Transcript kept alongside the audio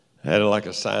I had like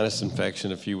a sinus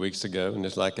infection a few weeks ago, and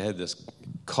it's like I had this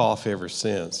cough ever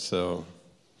since. So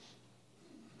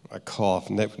I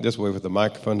cough, and this way with the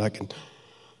microphone, I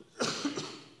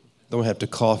don't have to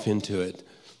cough into it.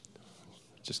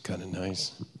 Just kind of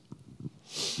nice.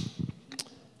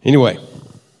 Anyway,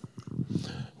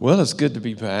 well, it's good to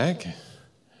be back.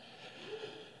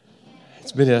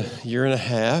 It's been a year and a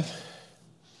half.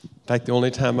 In fact, the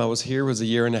only time I was here was a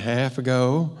year and a half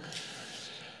ago.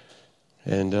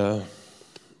 And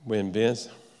when Vince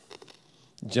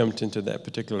jumped into that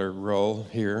particular role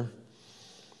here,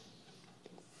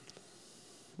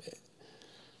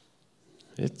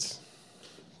 it's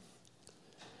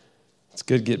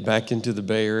good to get back into the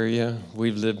Bay Area.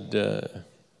 We've lived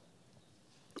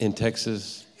in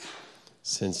Texas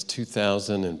since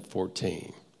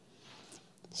 2014.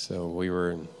 So we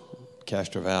were in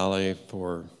Castro Valley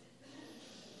for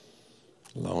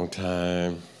a long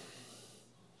time.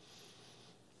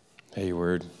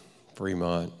 Hayward,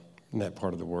 Fremont, in that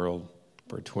part of the world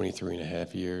for 23 and a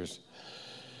half years.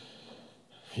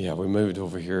 Yeah, we moved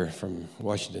over here from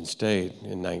Washington State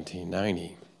in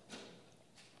 1990.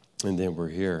 And then we're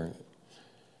here.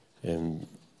 And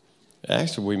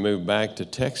actually, we moved back to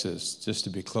Texas just to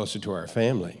be closer to our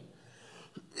family.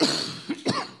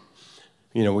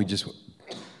 You know, we just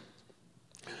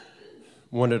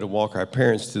wanted to walk our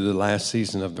parents through the last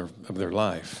season of their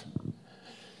life.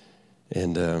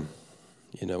 And,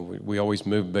 you know, we always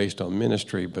moved based on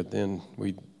ministry, but then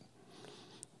we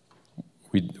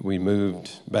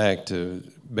moved back to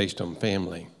based on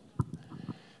family.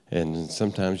 And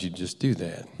sometimes you just do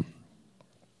that,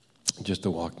 just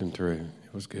to walk them through.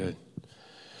 It was good.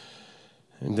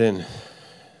 And then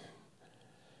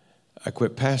I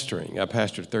quit pastoring. I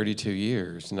pastored 32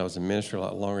 years, and I was in ministry a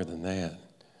lot longer than that.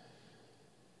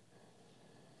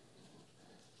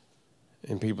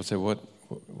 And people say, what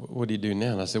do you do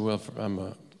now? And I said, well, I'm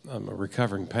a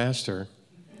recovering pastor.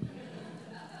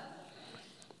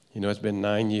 You know, it's been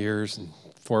 9 years and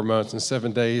 4 months and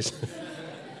 7 days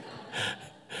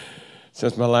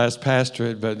since my last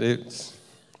pastorate, but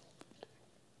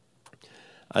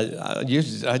I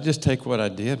just take what I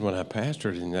did when I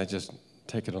pastored, and I just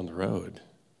take it on the road.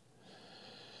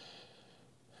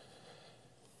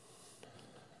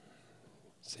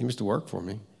 Seems to work for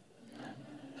me.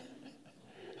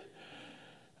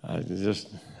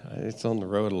 It's on the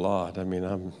road a lot. I mean,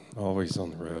 I'm always on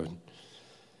the road.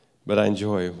 But I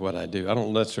enjoy what I do. I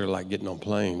don't necessarily like getting on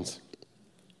planes,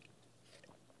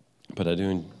 but I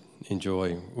do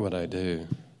enjoy what I do.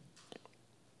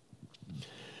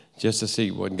 Just to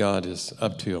see what God is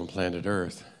up to on planet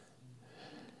Earth.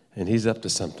 And He's up to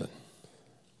something.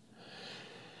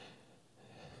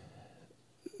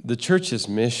 The church's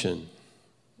mission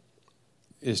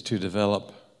is to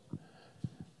develop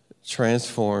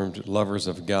transformed lovers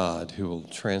of God who will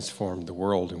transform the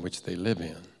world in which they live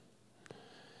in.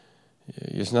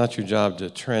 It's not your job to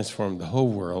transform the whole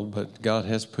world, but God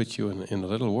has put you in a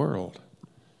little world.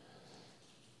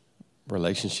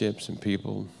 Relationships and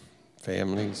people,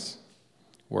 families,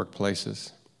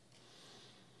 workplaces.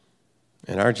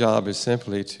 And our job is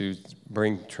simply to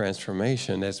bring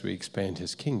transformation as we expand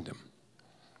His kingdom,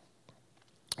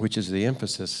 which is the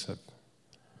emphasis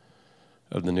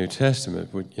of the New Testament.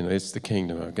 You know, it's the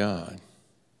kingdom of God.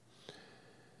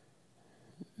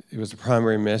 It was the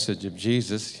primary message of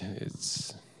Jesus.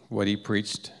 It's what He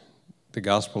preached, the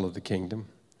gospel of the kingdom.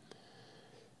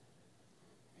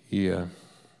 He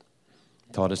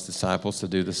taught His disciples to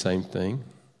do the same thing.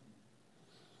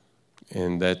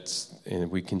 And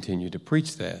we continue to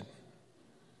preach that.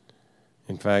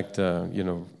 In fact, you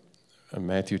know,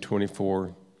 Matthew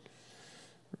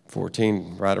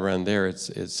 24:14, right around there, it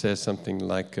says something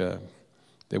like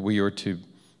that we are to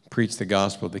preach the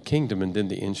gospel of the kingdom, and then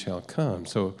the end shall come.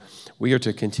 So we are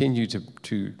to continue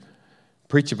to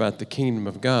preach about the kingdom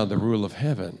of God, the rule of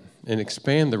heaven, and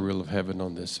expand the rule of heaven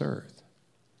on this earth.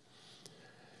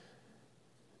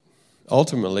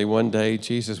 Ultimately, one day,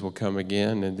 Jesus will come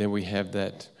again, and then we have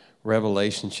that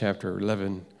Revelation chapter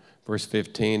 11, verse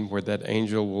 15, where that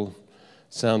angel will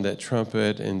sound that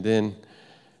trumpet, and then,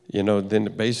 you know, then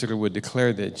it basically would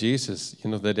declare that Jesus, you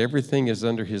know, that everything is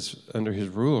under his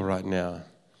rule right now.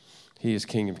 He is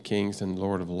King of kings and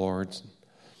Lord of lords.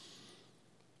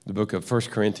 The book of 1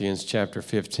 Corinthians chapter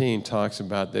 15 talks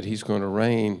about that He's going to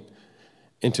reign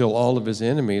until all of His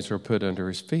enemies are put under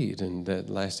His feet, and that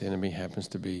last enemy happens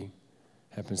to be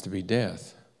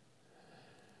death.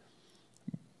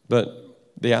 But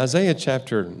the Isaiah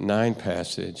chapter 9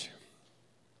 passage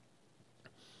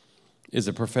is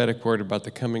a prophetic word about the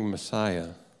coming Messiah.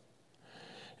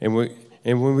 And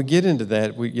And when we get into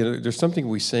that, there's something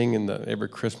we sing in every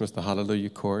Christmas, the Hallelujah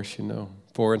chorus,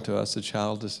 For unto us a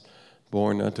child is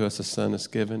born, unto us a son is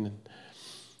given. And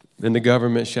then the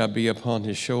government shall be upon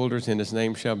his shoulders, and his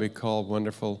name shall be called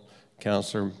Wonderful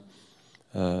Counselor,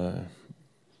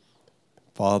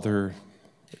 Father,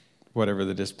 whatever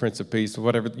that is, Prince of Peace,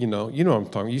 whatever, you know what I'm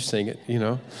talking, you sing it,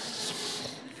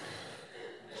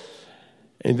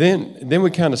 And then we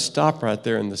kind of stop right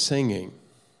there in the singing.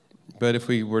 But if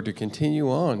we were to continue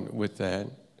on with that,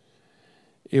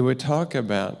 it would talk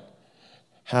about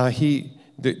how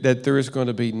that there is going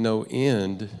to be no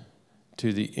end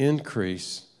to the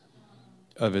increase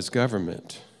of his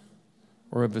government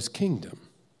or of his kingdom.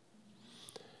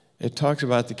 It talks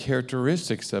about the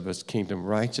characteristics of his kingdom,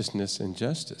 righteousness and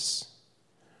justice,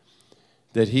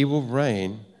 that he will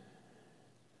reign.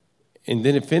 And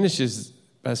then it finishes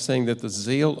by saying that the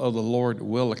zeal of the Lord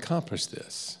will accomplish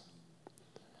this.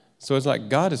 So it's like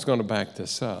God is going to back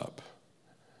this up.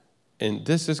 And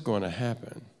this is going to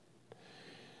happen.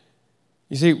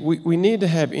 You see, we need to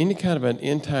have any kind of an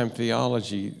end-time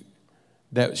theology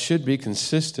that should be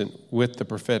consistent with the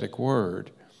prophetic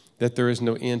word, that there is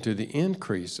no end to the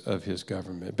increase of his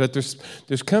government. But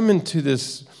there's coming to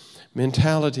this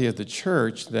mentality of the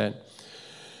church that,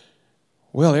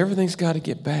 well, everything's got to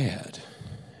get bad.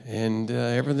 And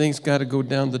everything's got to go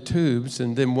down the tubes.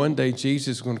 And then one day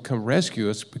Jesus is going to come rescue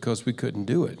us because we couldn't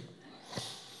do it.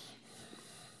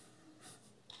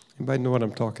 Anybody know what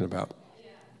I'm talking about?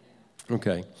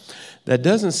 Okay. That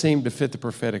doesn't seem to fit the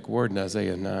prophetic word in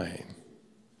Isaiah 9.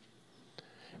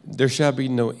 There shall be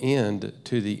no end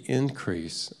to the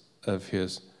increase of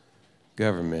his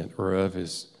government or of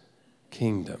his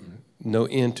kingdom. No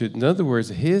end to, in other words,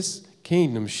 his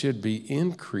kingdom should be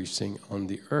increasing on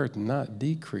the earth, not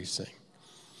decreasing.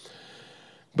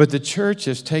 But the church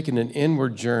has taken an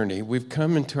inward journey. We've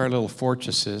come into our little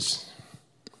fortresses,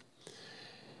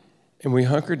 and we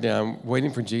hunker down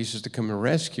waiting for Jesus to come and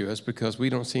rescue us because we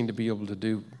don't seem to be able to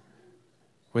do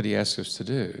what he asks us to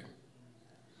do.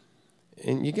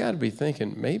 And you got to be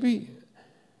thinking, maybe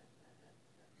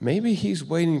he's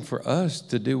waiting for us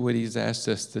to do what he's asked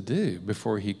us to do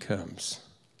before he comes.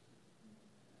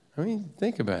 I mean,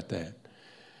 think about that.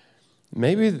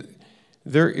 Maybe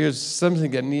there is something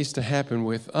that needs to happen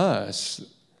with us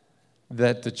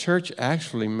that the church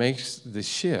actually makes the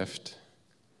shift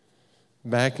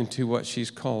back into what she's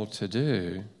called to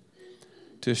do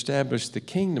to establish the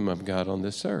kingdom of God on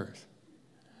this earth.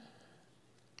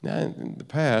 Now, in the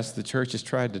past, the church has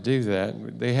tried to do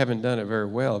that. They haven't done it very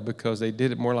well because they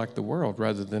did it more like the world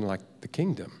rather than like the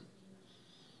kingdom.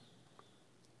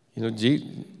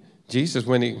 Jesus,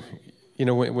 when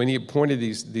he appointed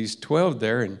these 12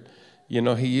 there, and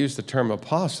he used the term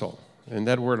apostle, and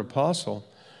that word apostle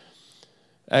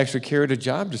actually carried a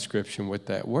job description with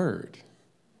that word.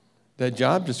 That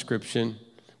job description,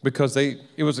 because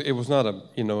it was not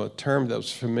a term that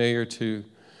was familiar to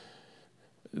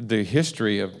the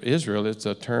history of Israel. It's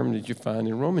a term that you find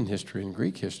in Roman history and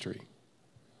Greek history.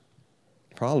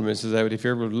 The problem is that if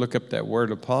you ever look up that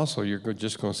word apostle, you're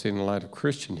just going to see it in the light of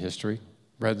Christian history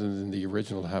rather than the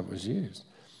original how it was used.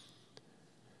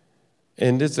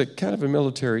 And it's a kind of a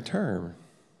military term.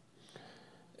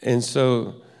 And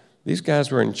so these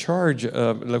guys were in charge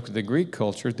of, look at the Greek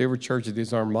culture, they were in charge of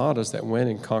these armadas that went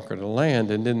and conquered a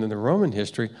land. And then in the Roman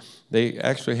history, they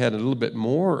actually had a little bit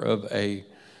more of a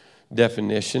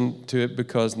definition to it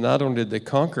because not only did they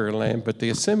conquer a land, but they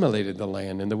assimilated the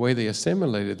land. And the way they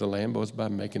assimilated the land was by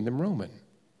making them Roman.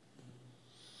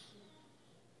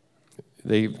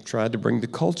 They tried to bring the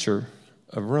culture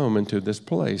of Rome into this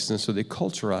place, and so they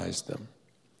culturized them.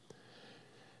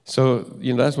 So,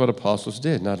 that's what apostles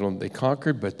did. Not only they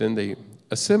conquered, but then they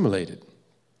assimilated.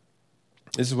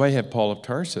 This is why you have Paul of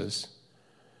Tarsus,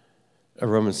 a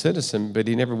Roman citizen, but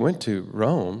he never went to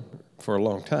Rome for a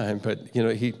long time. But,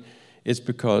 it's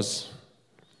because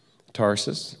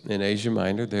Tarsus in Asia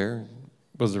Minor there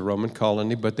was a Roman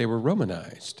colony, but they were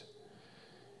Romanized.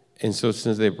 And so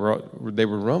since they were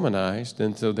Romanized,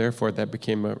 and so therefore that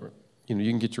became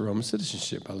you can get your Roman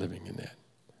citizenship by living in that.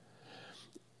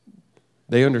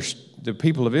 The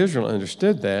people of Israel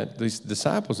understood that. These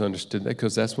disciples understood that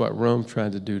because that's what Rome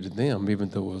tried to do to them, even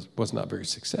though it was not very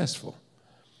successful.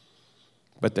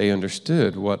 But they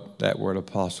understood what that word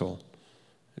apostle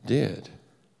did.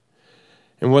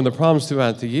 And one of the problems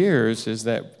throughout the years is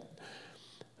that,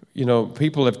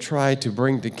 people have tried to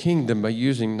bring the kingdom by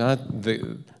using not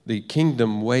the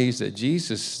kingdom ways that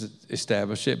Jesus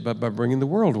established it, but by bringing the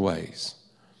world ways.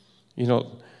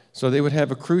 So they would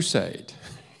have a crusade.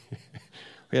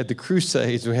 We had the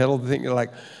crusades. We had all the things like,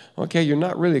 okay, you're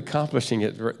not really accomplishing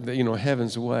it,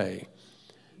 heaven's way.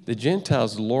 The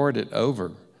Gentiles lord it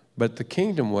over, but the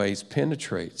kingdom ways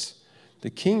penetrates. The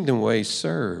kingdom way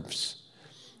serves.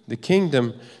 The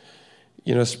kingdom,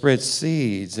 spreads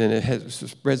seeds, and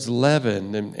spreads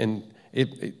leaven, and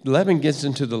leaven gets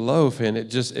into the loaf, and it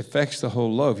just affects the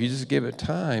whole loaf. You just give it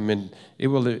time, and it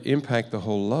will impact the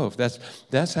whole loaf.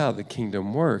 That's how the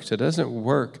kingdom works. It doesn't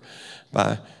work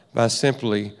by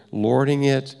simply lording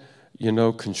it,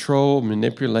 control,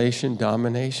 manipulation,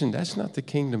 domination. That's not the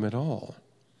kingdom at all.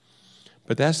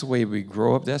 But that's the way we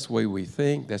grow up. That's the way we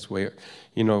think. That's the way,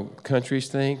 countries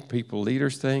think,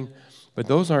 leaders think. But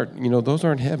those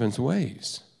aren't heaven's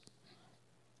ways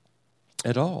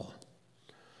at all.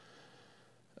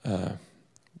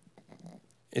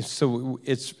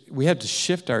 We have to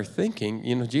shift our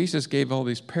thinking. Jesus gave all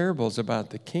these parables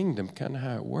about the kingdom, kind of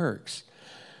how it works.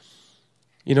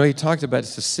 He talked about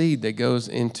it's a seed that goes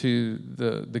into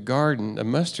the garden, a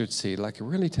mustard seed, like a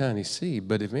really tiny seed,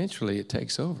 but eventually it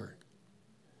takes over.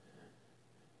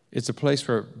 It's a place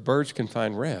where birds can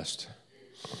find rest.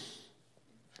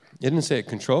 It didn't say it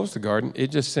controls the garden.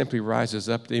 It just simply rises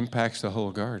up, impacts the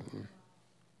whole garden.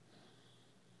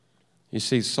 You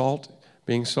see, salt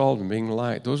and being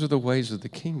light, those are the ways of the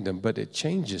kingdom, but it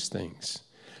changes things.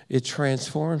 It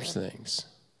transforms things.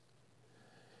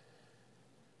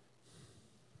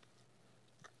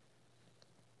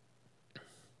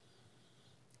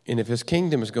 And if his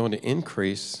kingdom is going to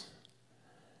increase,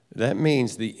 that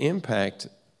means the impact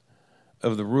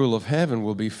of the rule of heaven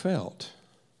will be felt.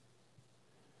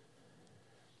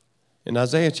 In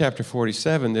Isaiah chapter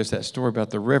 47, there's that story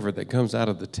about the river that comes out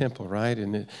of the temple, right?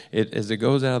 And it as it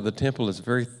goes out of the temple, it's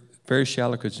very, very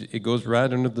shallow because it goes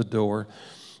right under the door.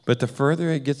 But the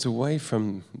further it gets away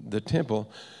from the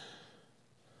temple,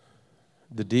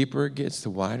 the deeper it gets, the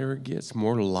wider it gets,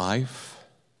 more life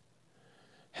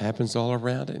happens all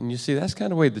around it. And you see, that's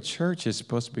kind of the way the church is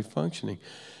supposed to be functioning.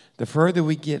 The further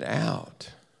we get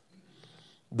out,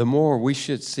 the more we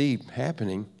should see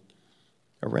happening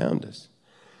around us.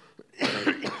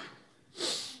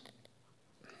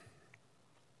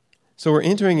 So we're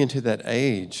entering into that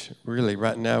age, really,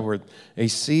 right now, where a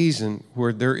season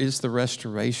where there is the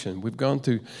restoration. We've gone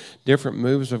through different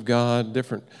moves of God,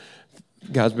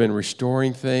 God's been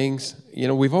restoring things.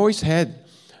 We've always had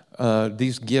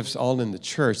these gifts all in the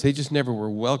church. They just never were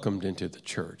welcomed into the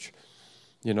church.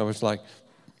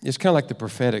 It's kind of like the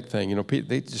prophetic thing.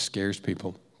 It just scares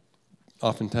people.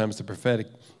 Oftentimes the prophetic,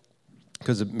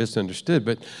 because it's misunderstood.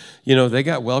 But, they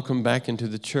got welcomed back into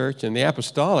the church. And the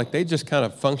apostolic, they just kind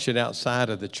of function outside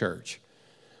of the church.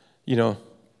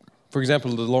 For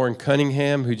example, the Lauren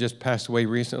Cunningham, who just passed away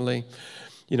recently,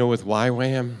 with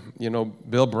YWAM,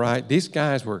 Bill Bright. These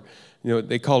guys were,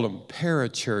 they called them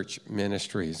parachurch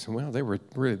ministries. Well, they were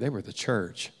the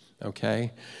church,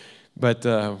 okay? But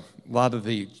a lot of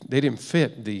they didn't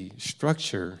fit the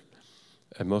structure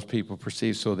most people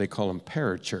perceive, so they call them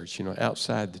parachurch,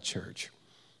 outside the church,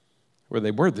 where they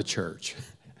were the church,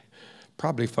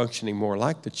 probably functioning more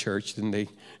like the church than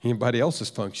anybody else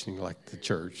is functioning like the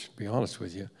church, to be honest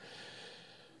with you.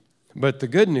 But the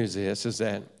good news is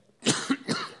that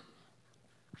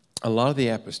a lot of the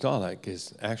apostolic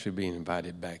is actually being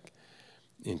invited back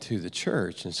into the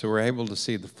church, and so we're able to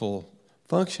see the full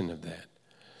function of that.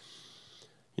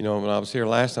 When I was here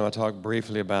last time, I talked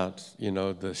briefly about,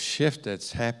 the shift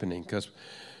that's happening because,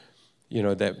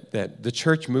 that the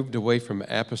church moved away from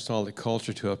apostolic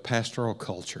culture to a pastoral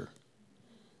culture.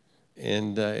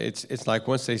 And it's like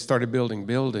once they started building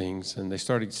buildings and they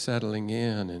started settling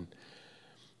in.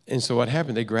 And so what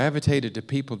happened, they gravitated to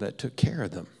people that took care of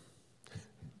them.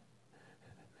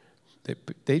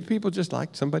 People just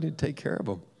liked somebody to take care of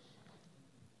them.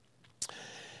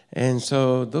 And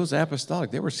so those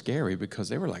apostolic, they were scary because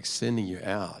they were like sending you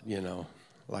out,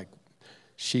 like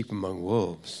sheep among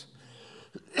wolves.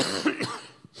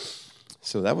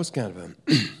 So that was kind of a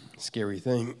scary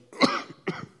thing.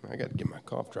 I got to get my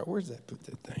cough drop. Where's that? Put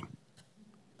that thing.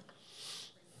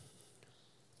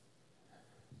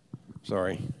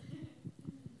 Sorry.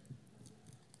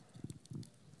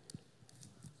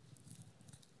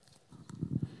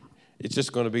 It's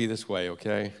just going to be this way,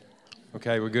 okay?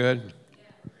 Okay, we're good?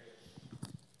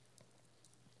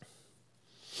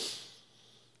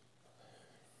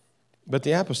 But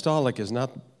the apostolic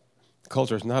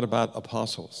culture is not about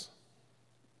apostles.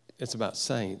 It's about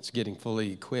saints getting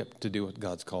fully equipped to do what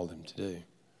God's called them to do.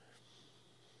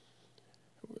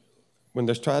 When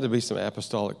there's tried to be some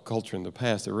apostolic culture in the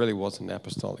past, there really wasn't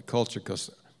apostolic culture because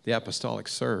the apostolic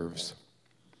serves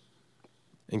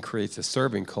and creates a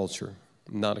serving culture,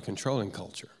 not a controlling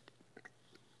culture.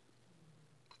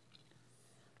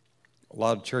 A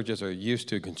lot of churches are used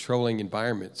to controlling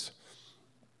environments.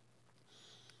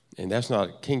 And that's not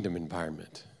a kingdom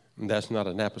environment. And that's not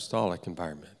an apostolic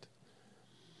environment.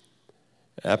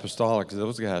 Apostolic,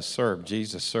 those guys served.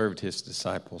 Jesus served his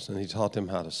disciples, and he taught them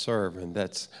how to serve. And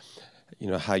that's,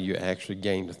 how you actually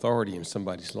gained authority in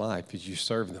somebody's life is you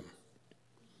serve them.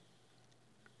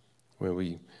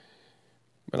 When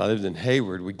I lived in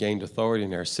Hayward, we gained authority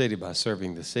in our city by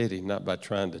serving the city, not by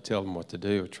trying to tell them what to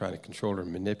do or trying to control or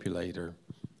manipulate or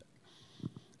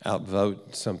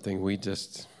outvote something. We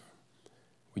just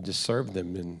served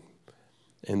them,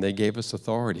 and they gave us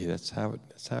authority. That's how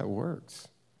it works.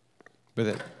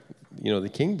 But the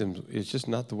kingdom is just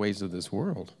not the ways of this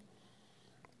world.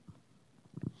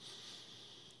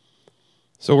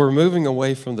 So we're moving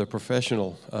away from the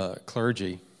professional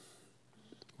clergy,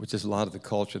 which is a lot of the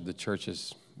culture the church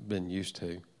has been used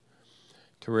to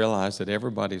realize that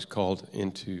everybody's called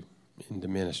into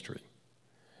ministry.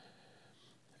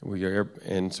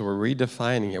 And so we're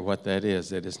redefining it, what that is.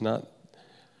 That it's not,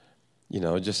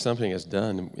 just something that's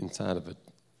done inside of the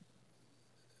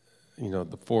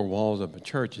four walls of a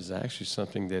church is actually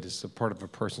something that is a part of a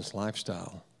person's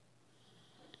lifestyle.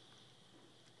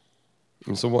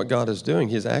 And so what God is doing,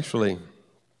 he's actually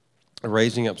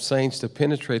raising up saints to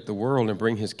penetrate the world and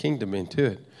bring his kingdom into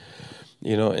it.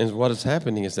 And what is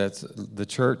happening is that the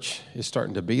church is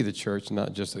starting to be the church,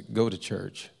 not just go to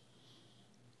church.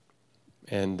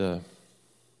 And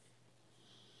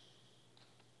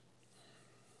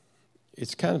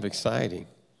it's kind of exciting.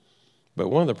 But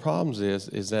one of the problems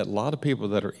is that a lot of people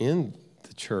that are in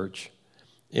the church,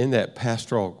 in that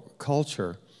pastoral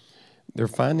culture, they're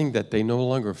finding that they no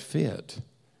longer fit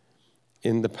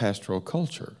in the pastoral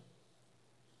culture.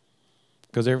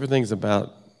 Because everything's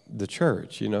about the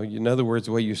church, In other words,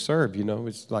 the way you serve,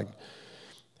 it's like,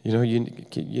 you want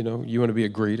to be a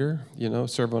greeter,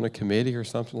 serve on a committee or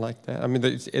something like that. I mean,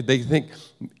 they think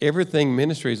everything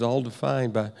ministry is all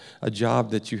defined by a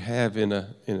job that you have in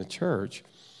a church.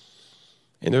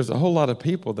 And there's a whole lot of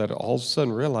people that are all of a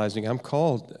sudden realizing I'm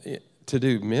called to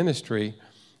do ministry.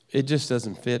 It just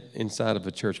doesn't fit inside of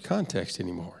a church context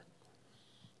anymore.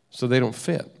 So they don't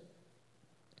fit.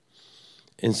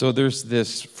 And so there's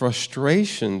this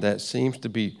frustration that seems to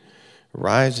be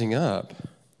rising up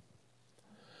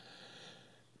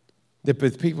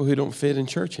with people who don't fit in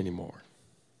church anymore.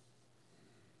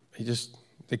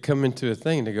 They come into a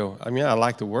thing, they go, I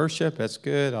like to worship, that's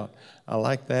good, I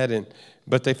like that,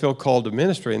 but they feel called to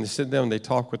ministry, and they sit down and they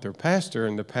talk with their pastor,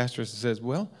 and the pastor says,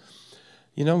 well,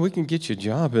 we can get you a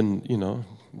job, and,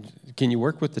 can you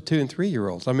work with the 2- and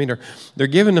 3-year-olds? I mean, they're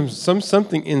giving them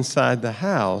something inside the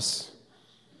house,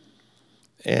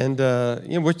 and,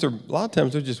 which a lot of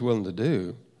times they're just willing to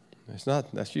do.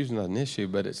 That's usually not an issue,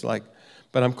 but it's like,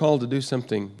 but I'm called to do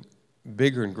something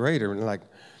bigger and greater, and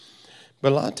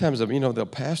but a lot of times, the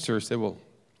pastors,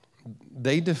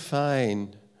 they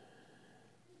define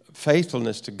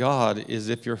faithfulness to God is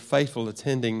if you're faithful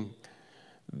attending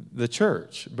the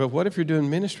church. But what if you're doing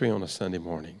ministry on a Sunday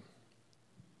morning?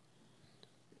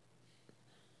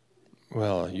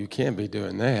 Well, you can't be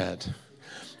doing that.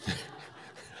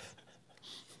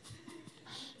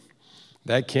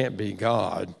 That can't be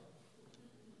God.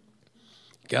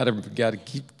 Got to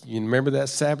keep. You remember that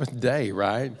Sabbath day,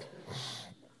 right?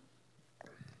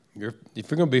 If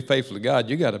you're going to be faithful to God,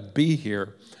 you got to be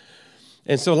here.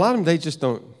 And so a lot of them, they just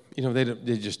don't.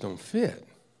 They just don't fit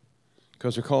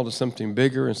because they're called to something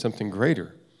bigger and something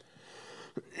greater.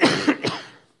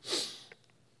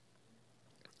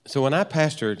 So when I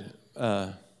pastored,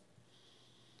 and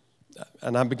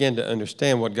I began to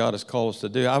understand what God has called us to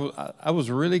do, I was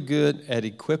really good at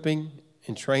equipping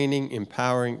and training,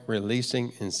 empowering,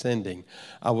 releasing, and sending.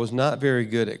 I was not very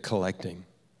good at collecting.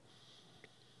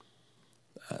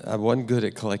 I wasn't good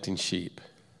at collecting sheep.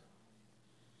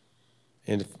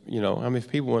 And if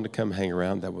people wanted to come hang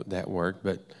around, that worked,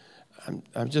 but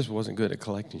I just wasn't good at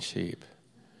collecting sheep.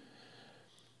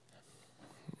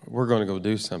 We're going to go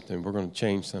do something. We're going to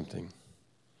change something.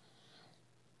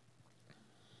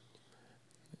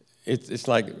 It's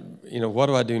like, what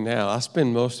do I do now? I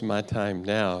spend most of my time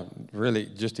now really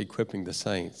just equipping the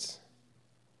saints.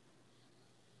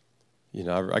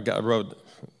 I wrote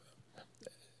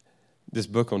this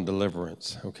book on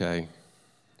deliverance, okay?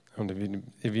 Have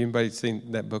anybody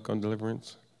seen that book on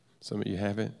deliverance? Some of you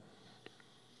haven't.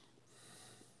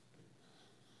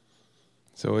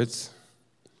 So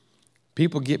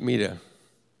people get me to,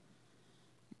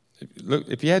 look,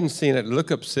 if you hadn't seen it,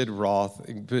 look up Sid Roth.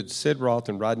 Put Sid Roth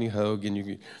and Rodney Hogue,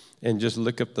 and just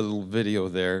look up the little video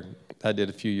there I did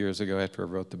a few years ago after I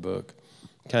wrote the book.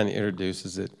 Kind of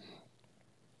introduces it.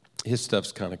 His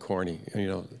stuff's kind of corny,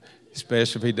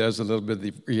 especially if he does a little bit of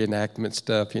the reenactment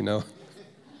stuff,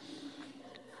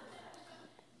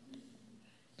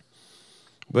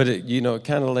 But it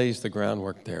kind of lays the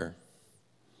groundwork there.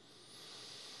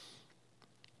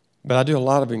 But I do a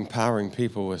lot of empowering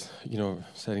people with,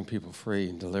 setting people free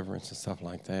and deliverance and stuff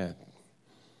like that.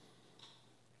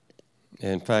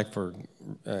 In fact, for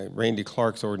Randy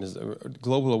Clark's organization,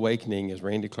 Global Awakening,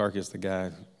 Randy Clark is the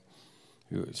guy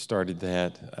who started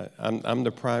that. I'm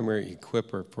the primary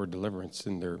equiper for deliverance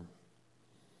in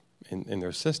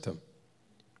their system.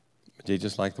 They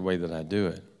just like the way that I do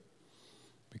it,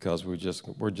 because we're just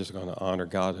going to honor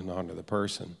God and honor the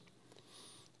person,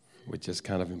 which is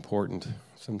kind of important.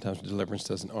 Sometimes deliverance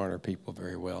doesn't honor people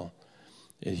very well.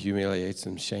 It humiliates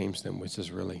them, shames them, which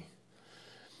is really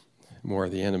more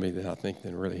of the enemy than I think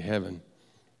than really heaven.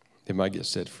 They might get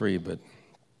set free, but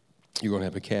you're going to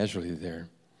have a casualty there.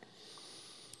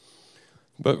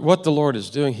 But what the Lord is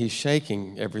doing, he's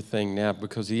shaking everything now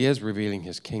because he is revealing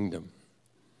his kingdom.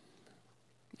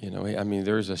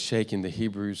 There's a shaking, the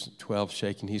Hebrews 12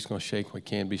 shaking. He's going to shake what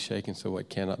can be shaken, so what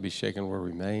cannot be shaken will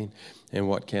remain. And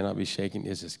what cannot be shaken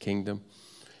is his kingdom.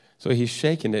 So he's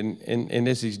shaking it, and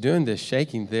as he's doing this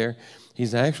shaking there,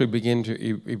 he's actually beginning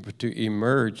to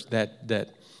emerge that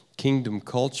kingdom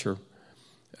culture,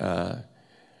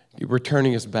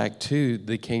 returning us back to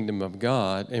the kingdom of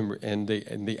God and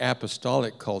the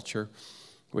apostolic culture,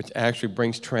 which actually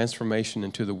brings transformation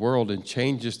into the world and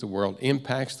changes the world,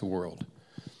 impacts the world.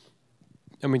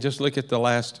 Just look at the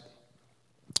last,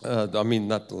 not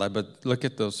the last, but look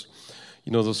at those,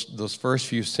 those first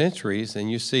few centuries,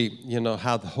 and you see,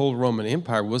 how the whole Roman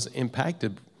Empire was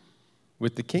impacted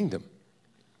with the kingdom.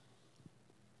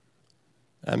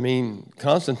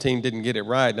 Constantine didn't get it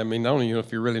right. I don't know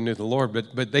if you really knew the Lord,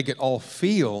 but they could all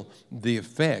feel the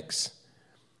effects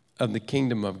of the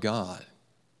kingdom of God.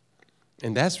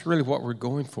 And that's really what we're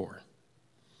going for.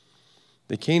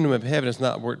 The kingdom of heaven is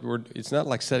not, it's not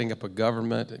like setting up a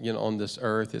government, on this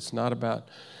earth. It's not about,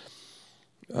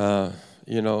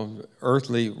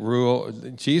 earthly rule.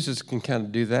 Jesus can kind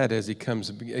of do that as he comes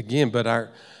again. But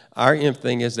our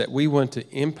thing is that we want to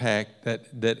impact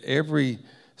that every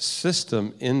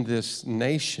system in this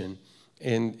nation,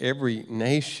 and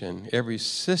every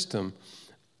system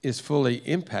is fully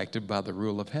impacted by the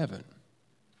rule of heaven.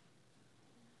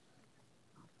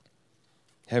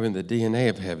 Having the DNA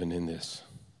of heaven in this.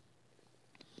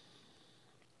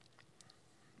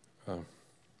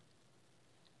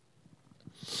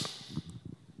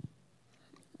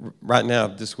 Right now,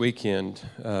 this weekend,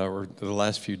 or the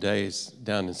last few days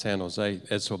down in San Jose,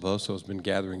 Ed Silvoso has been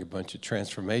gathering a bunch of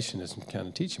transformationists and kind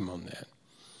of teaching them on that.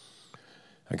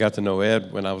 I got to know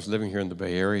Ed when I was living here in the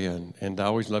Bay Area, and I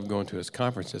always loved going to his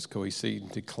conferences because we see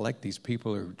to collect these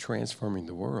people who are transforming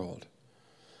the world.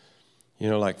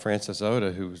 Like Francis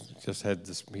Oda, who just had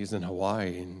this, he's in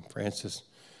Hawaii, and Francis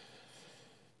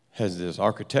has this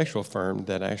architectural firm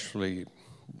that actually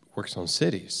works on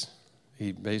cities.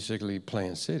 He basically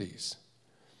plans cities.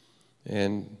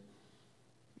 And,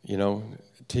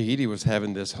 Tahiti was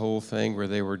having this whole thing where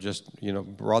they were just,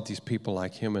 brought these people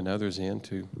like him and others in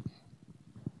to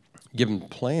give them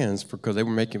plans because they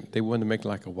wanted to make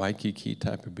like a Waikiki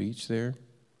type of beach there.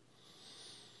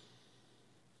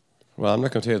 Well, I'm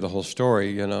not going to tell you the whole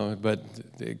story, but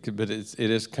it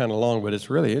is kind of long, but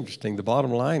it's really interesting. The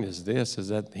bottom line is this, is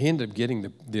that he ended up getting the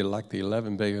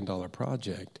 $11 billion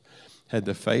project, had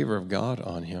the favor of God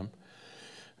on him,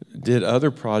 did other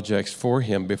projects for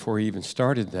him before he even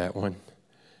started that one,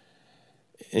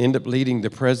 ended up leading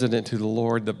the president to the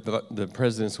Lord, the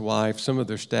president's wife, some of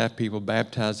their staff people,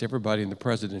 baptized everybody in the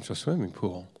presidential swimming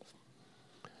pool.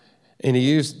 And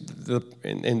he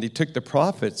he took the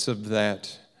profits of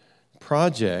that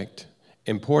project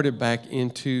and poured it back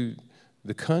into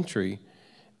the country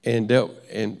and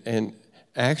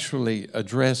actually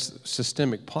addressed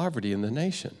systemic poverty in the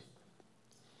nation.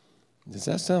 Does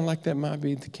that sound like that might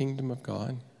be the kingdom of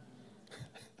God?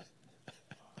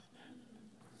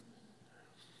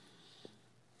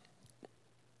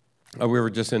 We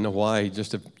were just in Hawaii,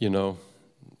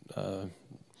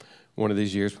 one of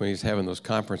these years when he's having those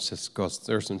conferences, because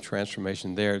there's some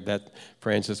transformation there that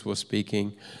Francis was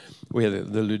speaking. We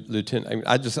had the lieutenant.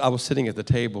 I was sitting at the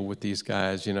table with these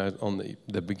guys, on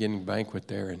the beginning banquet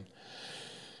there, and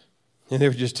they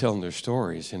were just telling their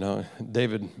stories.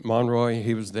 David Monroy,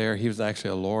 he was there. He was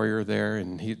actually a lawyer there,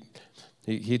 and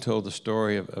he told the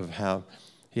story of how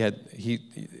he had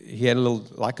a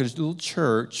little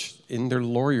church in their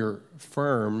lawyer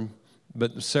firm,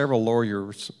 but several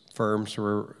lawyers firms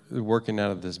were working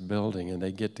out of this building, and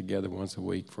they get together once a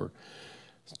week for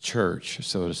church,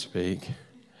 so to speak.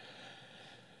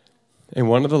 And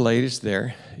one of the ladies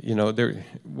there, they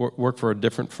worked for a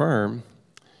different firm,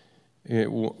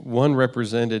 one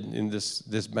represented in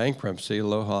this bankruptcy,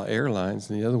 Aloha Airlines,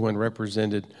 and the other one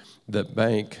represented the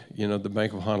bank, the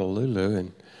Bank of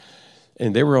Honolulu,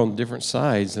 and they were on different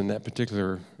sides in that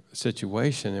particular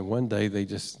situation. And one day they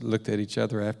just looked at each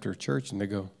other after church and they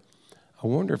go, I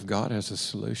wonder if God has a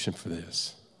solution for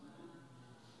this.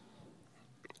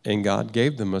 And God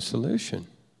gave them a solution.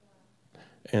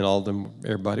 And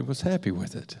everybody was happy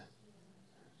with it.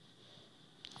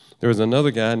 There was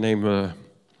another guy named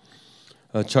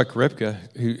Chuck Ripka,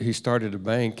 he started a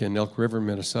bank in Elk River,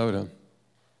 Minnesota.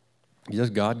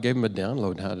 God gave him a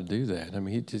download how to do that. I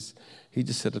mean, he just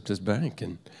set up this bank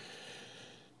and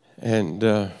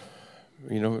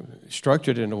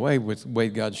structured it in a way with the way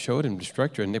God showed him to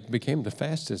structure it, and it became the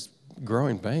fastest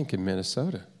growing bank in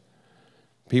Minnesota.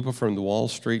 People from the Wall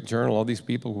Street Journal, all these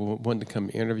people who wanted to come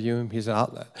interview him. He said,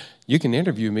 you can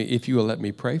interview me if you will let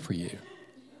me pray for you.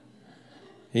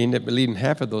 He ended up leading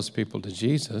half of those people to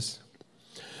Jesus.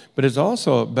 But it's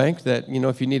also a bank that,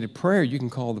 if you needed prayer, you can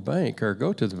call the bank or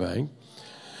go to the bank.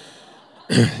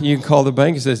 You can call the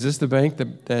bank and say, is this the bank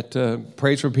that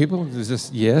prays for people? Is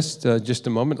this? Yes, just a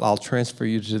moment. I'll transfer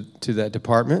you to that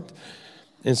department.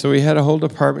 And so he had a whole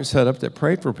department set up that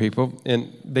prayed for people.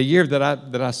 And the year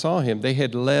that I saw him, they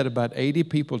had led about 80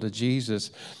 people to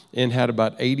Jesus and had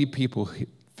about 80 people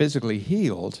physically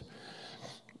healed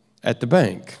at the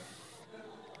bank.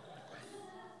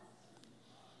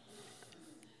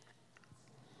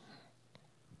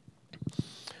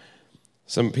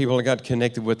 Some people I got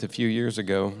connected with a few years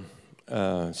ago,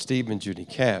 Steve and Judy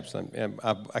Capps.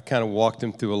 I kind of walked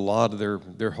them through a lot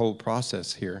of their whole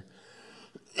process here.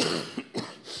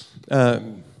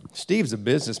 Steve's a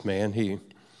businessman. He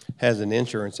has an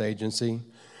insurance agency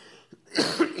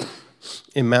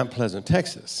in Mount Pleasant,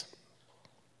 Texas.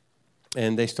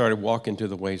 And they started walking through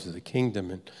the ways of the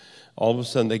kingdom. And all of a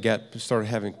sudden, they started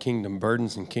having kingdom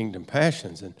burdens and kingdom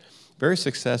passions. And very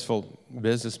successful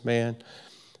businessman.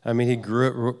 I mean, he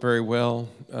grew up very well.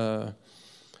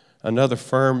 Another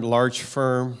firm, large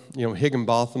firm,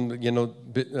 Higginbotham,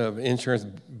 insurance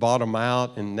bought him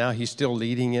out, and now he's still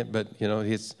leading it. But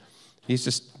he's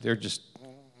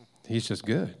just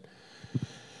good.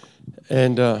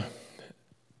 And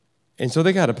so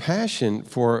they got a passion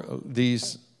for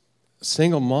these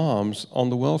single moms on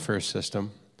the welfare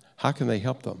system. How can they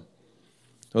help them?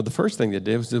 Well, the first thing they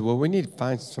did was, we need to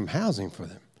find some housing for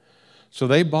them. So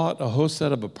they bought a whole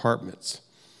set of apartments.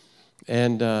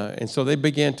 And so they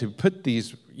began to put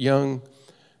these young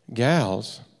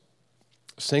gals,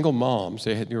 single moms,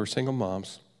 they were single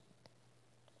moms,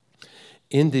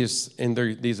 in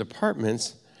these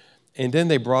apartments, and then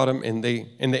they brought them,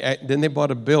 then they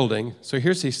bought a building. So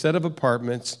here's a set of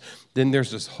apartments. Then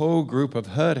there's this whole group of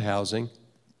HUD housing,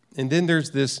 and then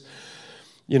there's this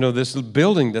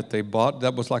building that they bought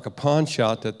that was like a pawn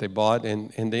shop that they bought,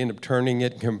 and they ended up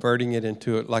converting it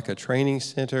into like a training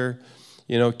center,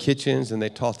 kitchens, and they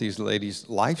taught these ladies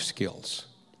life skills.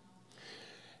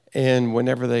 And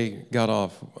whenever they got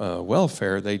off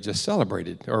welfare, they just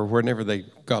celebrated, or whenever they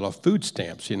got off food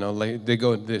stamps, they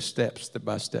go this step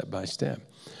by step,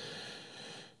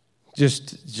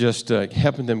 just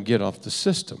helping them get off the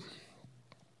system.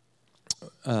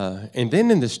 And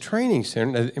then in this training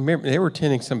center, remember, they were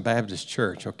attending some Baptist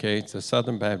church, okay? It's a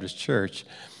Southern Baptist church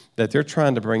that they're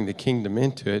trying to bring the kingdom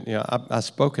into it. I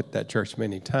spoke at that church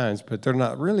many times, but they're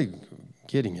not really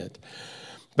getting it.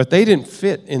 But they didn't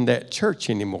fit in that church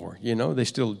anymore, They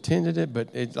still attended it, but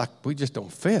it's like we just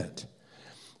don't fit.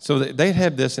 So they'd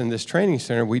have this in this training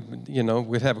center.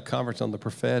 We'd have a conference on the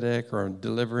prophetic or on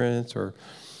deliverance or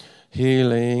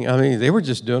healing. I mean, they were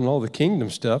just doing all the kingdom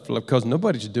stuff because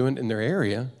nobody's doing it in their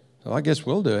area. So I guess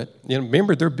we'll do it.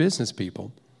 Remember, they're business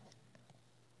people.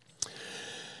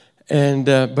 And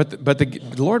but the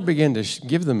Lord began to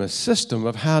give them a system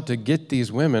of how to get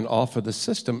these women off of the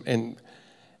system, and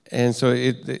so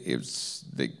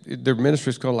their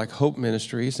ministry is called like Hope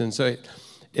Ministries, and so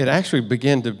it actually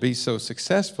began to be so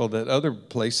successful that other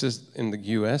places in the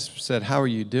U.S. said, how are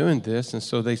you doing this? And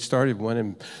so they started one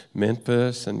in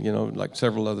Memphis and, like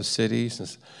several other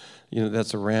cities,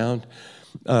 that's around.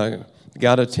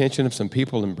 Got attention of some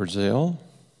people in Brazil.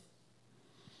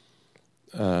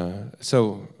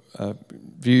 So a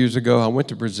few years ago, I went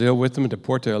to Brazil with them to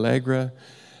Porto Alegre,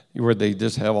 where they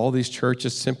just have all these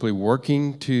churches simply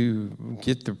working to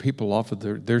get the people off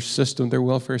of their system, their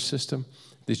welfare system.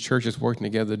 These churches working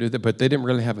together to do that, but they didn't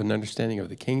really have an understanding of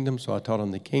the kingdom, so I taught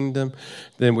them the kingdom.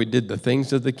 Then we did the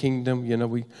things of the kingdom.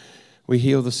 We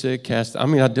heal the sick, I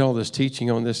did all this teaching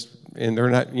on this, and they're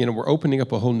not, we're opening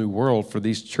up a whole new world for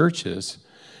these churches,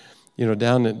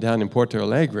 down in Porto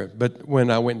Alegre. But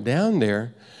when I went down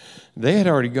there, they had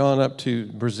already gone up to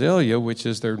Brasilia, which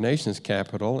is their nation's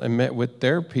capital, and met with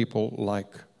their people, like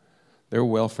their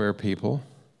welfare people,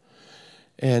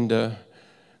 and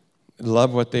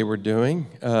loved what they were doing.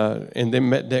 And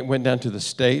they went down to the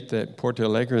state. That Porto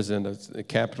Alegre is in the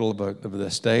capital of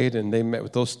the state, and they met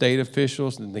with those state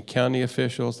officials and the county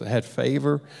officials that had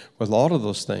favor with all of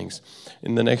those things.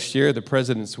 In the next year, the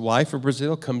president's wife of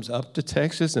Brazil comes up to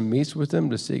Texas and meets with them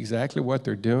to see exactly what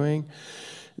they're doing.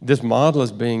 This model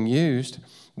is being used.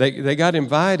 They got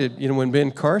invited, when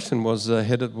Ben Carson was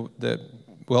head of the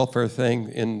welfare thing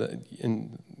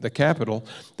in the capital,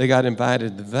 they got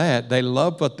invited to that. They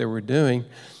loved what they were doing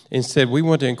and said, we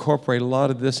want to incorporate a lot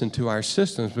of this into our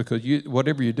systems because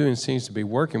whatever you're doing seems to be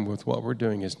working with what we're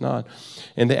doing is not.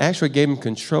 And they actually gave them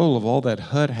control of all that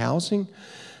HUD housing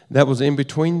that was in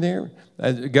between there.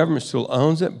 The government still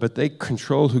owns it, but they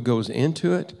control who goes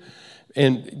into it.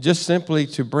 And just simply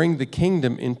to bring the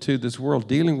kingdom into this world,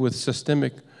 dealing with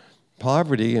systemic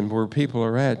poverty and where people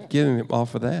are at, getting them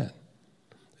off of that.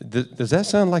 Does that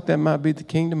sound like that might be the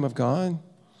kingdom of God?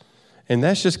 And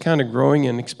that's just kind of growing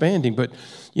and expanding. But,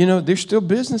 there's still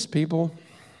business people.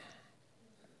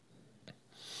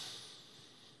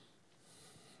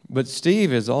 But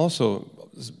Steve is also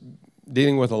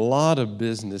dealing with a lot of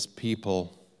business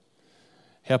people,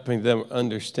 helping them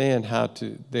understand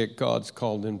that God's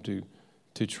called them to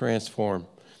transform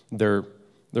their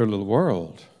little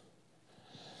world.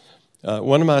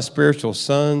 One of my spiritual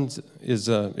sons is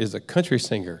a country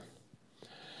singer.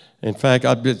 In fact,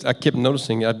 I kept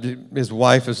noticing his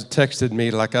wife has texted me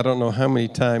like I don't know how many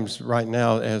times right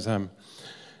now as I'm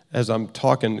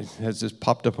talking. It has just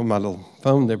popped up on my little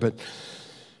phone there. But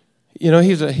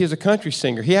he's a country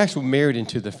singer. He actually married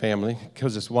into the family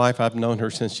because his wife, I've known her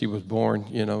since she was born.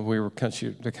 We were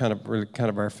they're kind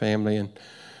of our family,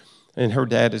 and her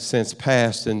dad has since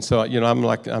passed, and so I'm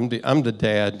the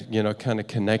dad, kind of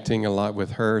connecting a lot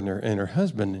with her and her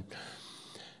husband,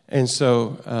 and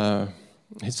so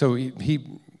he's in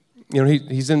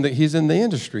the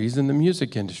industry, he's in the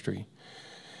music industry,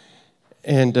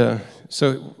 and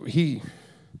so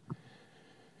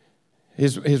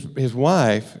his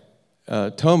wife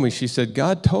told me, she said,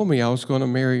 God told me I was going to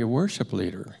marry a worship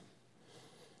leader,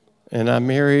 and I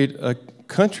married a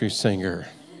country singer.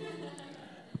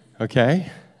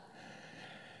 Okay?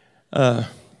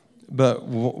 But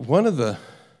one of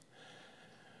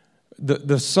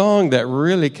the song that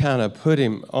really kind of put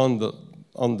him on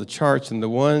the charts, and the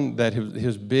one that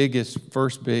his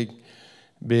first big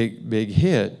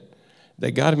hit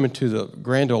that got him into the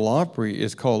Grand Ole Opry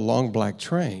is called Long Black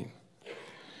Train.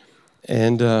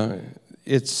 And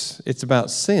it's about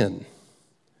sin.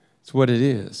 It's what it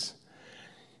is.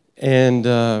 And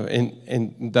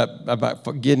that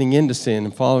about getting into sin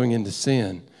and following into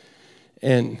sin,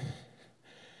 and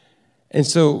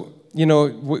so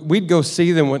we'd go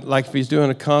see them like if he's doing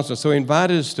a concert. So he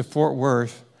invited us to Fort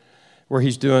Worth, where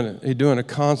he's doing a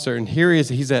concert, and here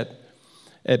he's at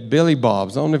Billy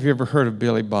Bob's. I don't know if you ever heard of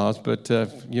Billy Bob's, but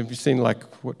you've seen like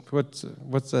what's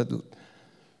that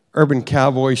Urban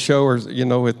Cowboy show, or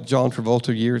with John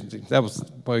Travolta years. That was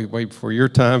way before your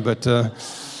time, but.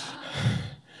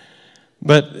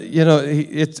 But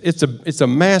it's a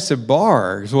massive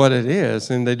bar is what it is,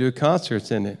 and they do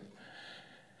concerts in it.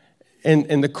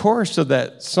 And the chorus of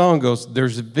that song goes,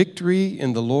 "There's victory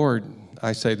in the Lord."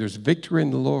 I say, "There's victory in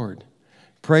the Lord.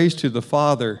 Praise to the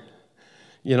Father."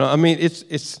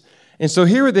 It's and so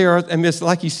here they are, and it's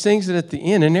like he sings it at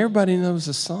the end, and everybody knows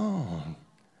the song.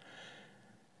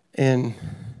 And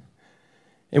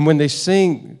when they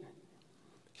sing,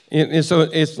 and so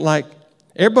it's like.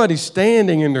 Everybody's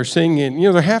standing and they're singing,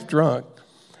 they're half drunk.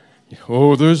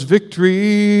 Oh, there's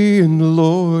victory in the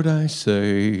Lord, I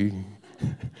say.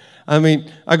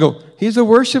 I go, he's a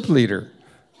worship leader.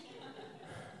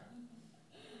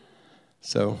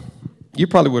 So, you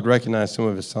probably would recognize some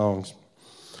of his songs.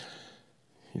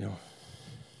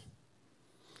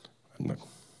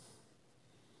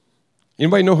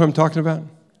 Anybody know who I'm talking about?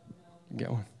 Get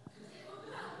one.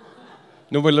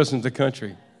 Nobody listens to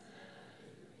country.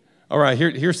 All right,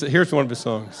 here's one of his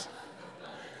songs.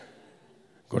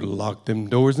 Gonna lock them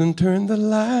doors and turn the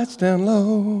lights down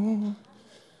low.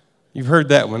 You've heard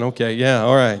that one, okay? Yeah,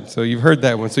 all right. So you've heard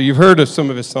that one. So you've heard of some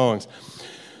of his songs.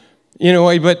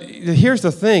 But here's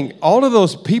the thing: all of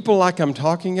those people, like I'm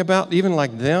talking about, even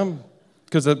like them,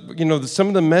 because some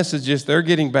of the messages they're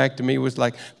getting back to me was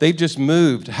like they've just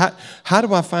moved. How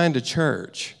do I find a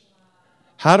church?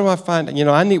 How do I find?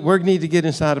 We need to get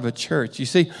inside of a church. You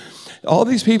see. All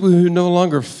these people who no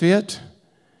longer fit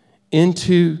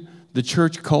into the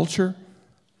church culture,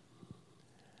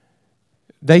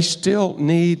 they still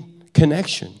need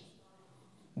connection.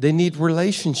 They need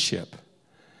relationship.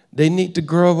 They need to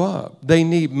grow up. They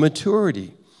need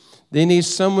maturity. They need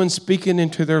someone speaking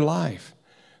into their life.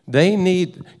 They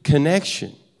need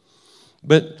connection.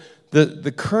 But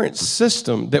the current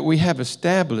system that we have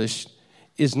established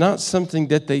is not something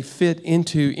that they fit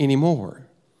into anymore.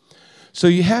 So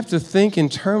you have to think in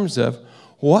terms of,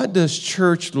 what does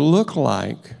church look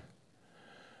like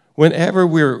whenever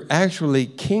we're actually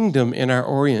kingdom in our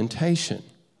orientation?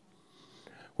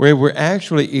 Where we're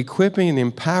actually equipping and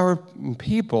empowering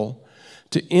people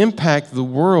to impact the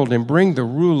world and bring the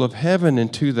rule of heaven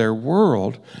into their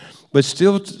world, but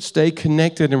still stay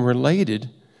connected and related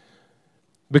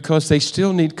because they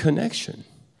still need connection.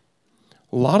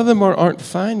 A lot of them aren't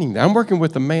finding that. I'm working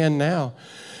with a man now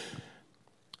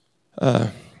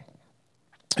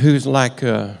who's like,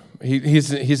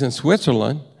 he's in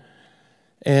Switzerland,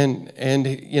 and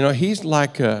you know, he's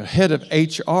like a head of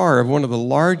HR of one of the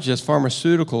largest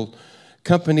pharmaceutical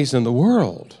companies in the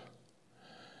world.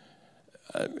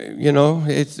 You know,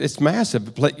 it's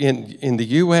massive in the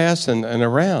U.S. and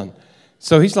around.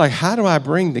 So he's like, how do I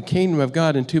bring the kingdom of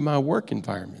God into my work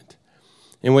environment?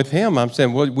 And with him, I'm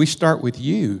saying, well, we start with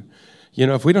you. You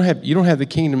know, if you don't have the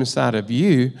kingdom inside of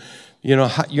you, you know,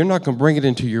 you're not going to bring it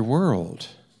into your world.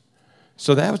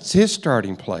 So that's his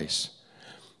starting place.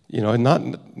 You know,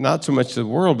 not so much the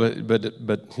world,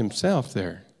 but himself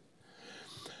there.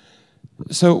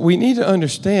 So we need to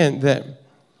understand that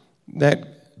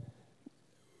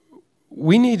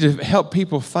we need to help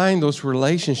people find those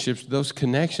relationships, those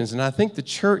connections. And I think the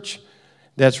church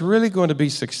that's really going to be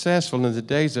successful in the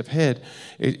days ahead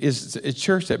is a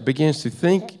church that begins to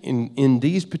think in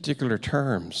these particular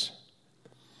terms.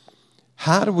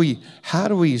 How do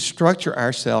we structure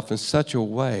ourselves in such a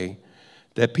way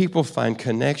that people find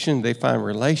connection, they find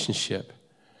relationship,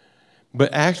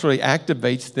 but actually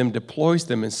activates them, deploys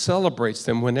them, and celebrates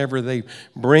them whenever they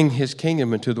bring his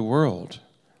kingdom into the world?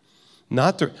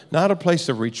 Not a place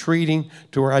of retreating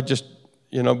to where I just,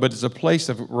 you know, but it's a place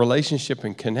of relationship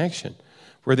and connection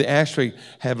where they actually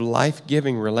have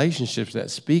life-giving relationships that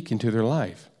speak into their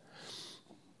life.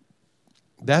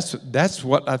 That's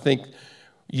what I think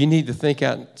you need to think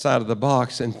outside of the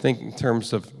box and think in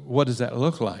terms of, what does that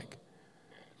look like?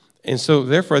 And so,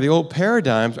 therefore, the old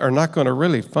paradigms are not going to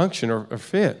really function or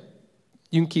fit.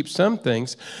 You can keep some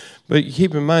things, but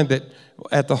keep in mind that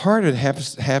at the heart of it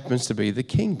happens to be the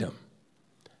kingdom.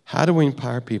 How do we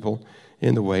empower people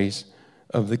in the ways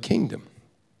of the kingdom?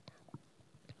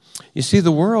 You see,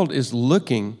 the world is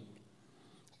looking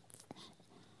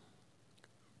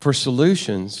for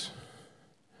solutions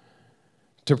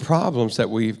to problems that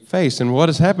we face. And what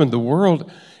has happened, the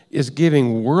world is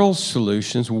giving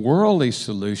worldly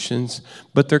solutions,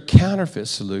 but they're counterfeit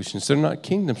solutions. They're not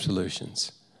kingdom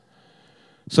solutions.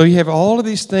 So you have all of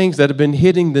these things that have been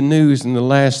hitting the news in the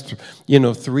last,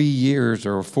 3 years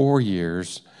or 4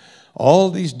 years. All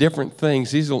these different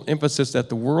things, these little emphasis that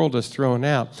the world has thrown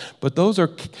out. But those are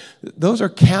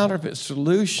counterfeit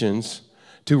solutions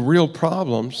to real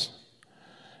problems.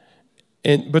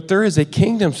 But there is a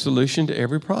kingdom solution to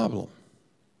every problem.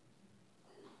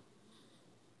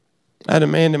 I had a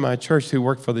man in my church who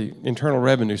worked for the Internal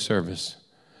Revenue Service.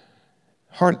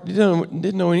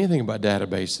 Didn't know anything about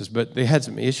databases, but they had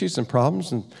some issues and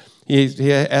problems, and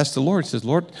he asked the Lord, he says,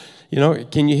 Lord,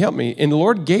 can you help me? And the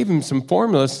Lord gave him some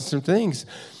formulas and some things.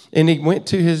 And he went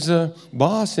to his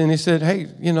boss and he said, hey,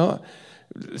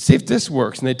 see if this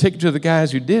works. And they take it to the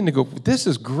guys who did, and they go, this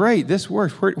is great, this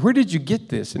works. Where did you get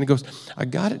this? And he goes, I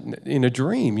got it in a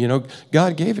dream.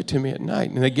 God gave it to me at night.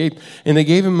 And they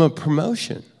gave him a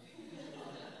promotion.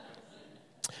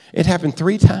 It happened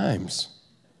 3 times.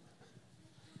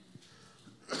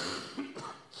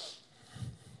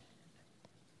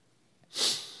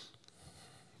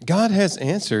 God has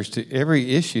answers to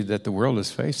every issue that the world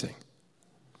is facing.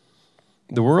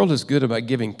 The world is good about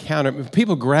giving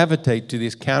people gravitate to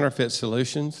these counterfeit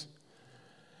solutions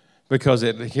because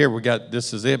here we got,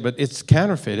 this is it, but it's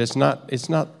counterfeit. It's not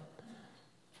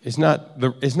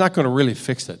going to really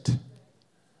fix it.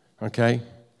 Okay?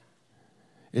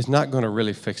 It's not going to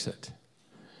really fix it.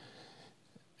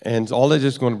 And all it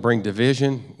is going to bring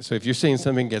division. So if you're seeing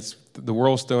something the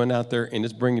world's throwing out there and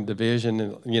it's bringing division,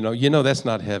 and that's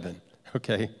not heaven,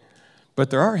 okay?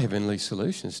 But there are heavenly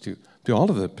solutions to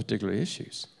all of the particular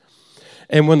issues.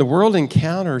 And when the world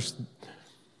encounters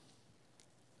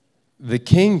the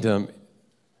kingdom,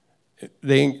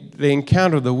 they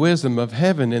encounter the wisdom of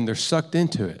heaven and they're sucked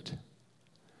into it.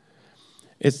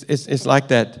 It's like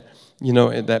that,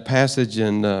 that passage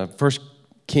in 1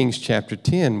 Kings chapter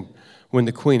 10, when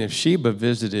the Queen of Sheba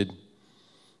visited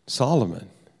Solomon.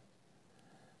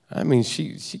 I mean,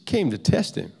 she came to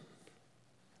test him.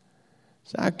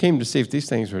 So I came to see if these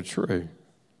things were true.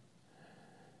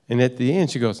 And at the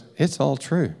end, she goes, it's all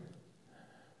true.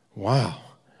 Wow.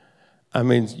 I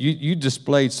mean, you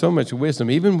displayed so much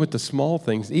wisdom, even with the small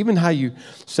things, even how you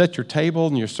set your table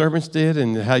and your servants did,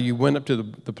 and how you went up to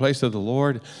the place of the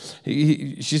Lord.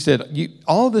 She said,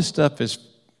 all this stuff is,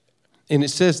 and it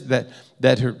says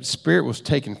that her spirit was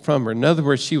taken from her. In other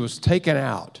words, she was taken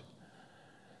out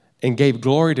and gave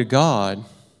glory to God,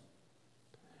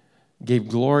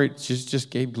 just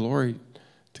gave glory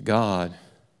to God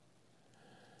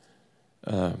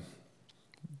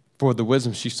for the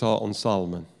wisdom she saw on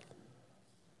Solomon.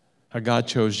 How God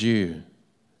chose you.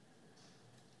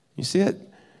 You see it?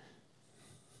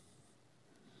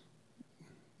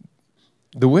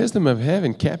 The wisdom of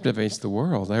heaven captivates the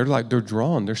world. They're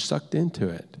drawn, they're sucked into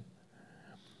it.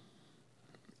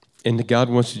 And God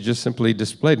wants to just simply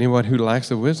display it. Anyone who lacks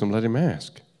the wisdom, let him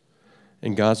ask.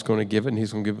 And God's going to give it, and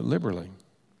he's going to give it liberally.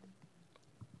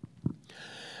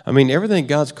 I mean, everything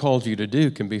God's called you to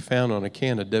do can be found on a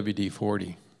can of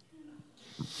WD-40.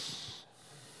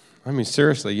 I mean,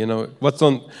 seriously, what's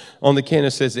on the can?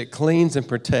 It says it cleans and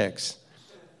protects.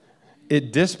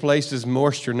 It displaces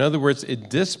moisture. In other words,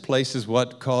 it displaces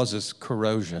what causes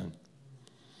corrosion.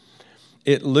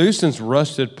 It loosens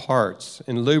rusted parts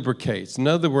and lubricates. In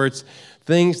other words,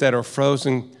 things that are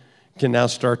frozen can now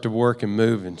start to work and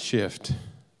move and shift.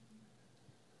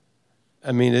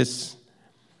 I mean, it's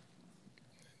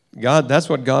God. That's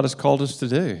what God has called us to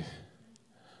do.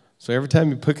 So every time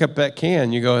you pick up that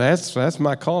can, you go, that's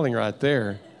my calling right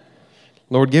there.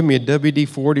 Lord, give me a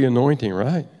WD-40 anointing,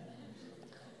 right?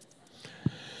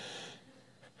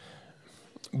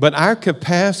 But our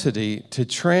capacity to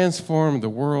transform the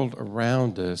world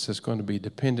around us is going to be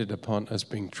dependent upon us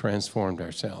being transformed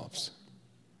ourselves.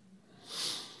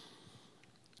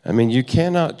 I mean, you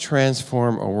cannot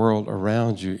transform a world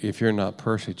around you if you're not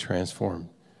personally transformed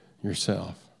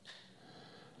yourself.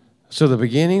 So the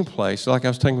beginning place, like I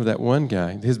was talking with that one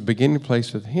guy, his beginning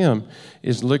place with him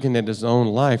is looking at his own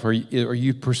life. Are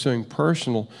you pursuing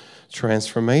personal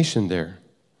transformation there?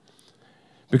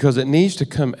 Because it needs to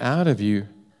come out of you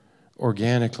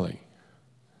organically.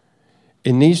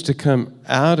 It needs to come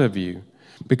out of you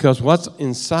because what's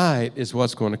inside is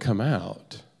what's going to come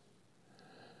out.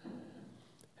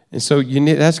 And so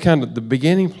that's kind of the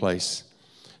beginning place.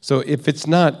 So if it's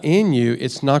not in you,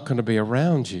 it's not going to be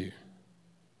around you.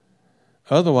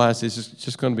 Otherwise, it's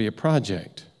just going to be a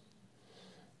project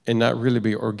and not really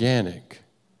be organic.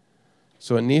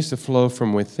 So it needs to flow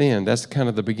from within. That's kind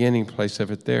of the beginning place of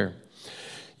it there.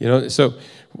 So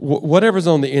whatever's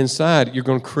on the inside, you're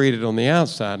going to create it on the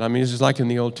outside. I mean, it's just like in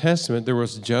the Old Testament, there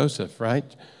was Joseph, right?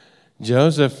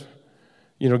 Joseph,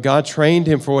 God trained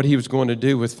him for what he was going to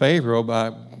do with Pharaoh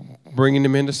by bringing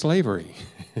him into slavery.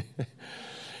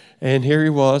 And here he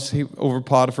was over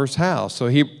Potiphar's house. So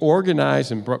he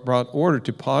organized and brought order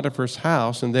to Potiphar's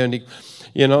house. And then,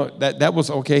 that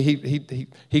was okay.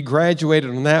 He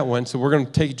graduated on that one. So we're going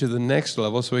to take you to the next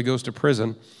level. So he goes to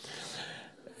prison.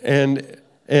 And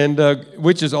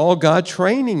which is all God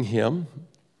training him.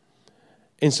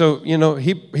 And so,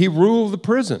 he ruled the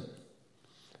prison.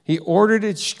 He ordered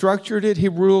it, structured it. He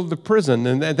ruled the prison.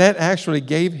 And that actually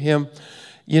gave him,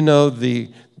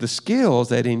 the skills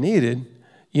that he needed,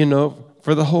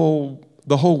 for the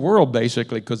whole world,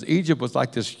 basically, because Egypt was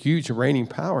like this huge reigning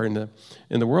power in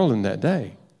the world in that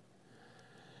day.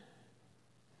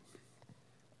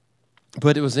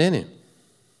 But it was in him.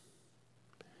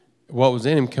 What was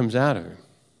in him comes out of him.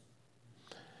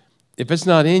 If it's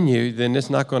not in you, then it's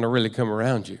not going to really come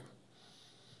around you.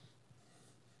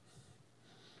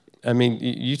 I mean,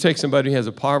 you take somebody who has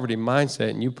a poverty mindset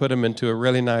and you put them into a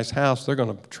really nice house, they're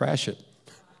going to trash it.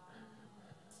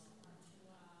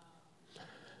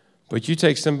 But you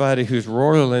take somebody who's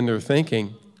royal in their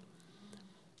thinking,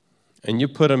 and you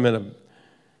put them in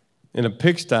a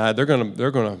pigsty, they're going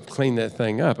to clean that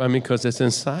thing up. I mean, because it's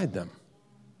inside them.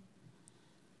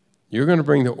 You're going to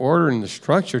bring the order and the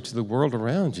structure to the world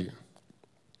around you.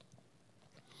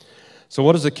 So,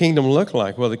 what does the kingdom look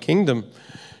like? Well, the kingdom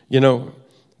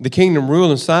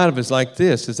rule inside of it is like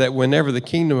this: is that whenever the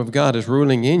kingdom of God is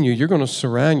ruling in you, you're going to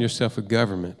surround yourself with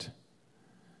government.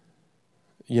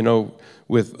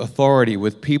 With authority,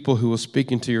 with people who will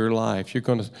speak into your life. You're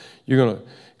going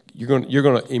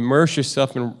to immerse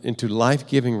yourself into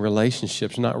life-giving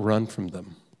relationships, not run from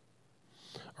them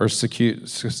or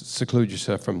seclude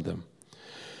yourself from them.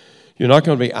 You're not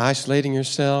going to be isolating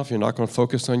yourself. You're not going to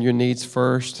focus on your needs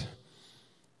first.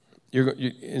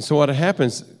 And so what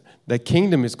happens, that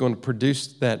kingdom is going to produce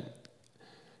that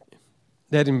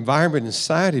environment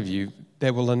inside of you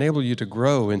that will enable you to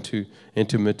grow into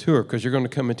mature, because you're going to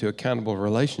come into accountable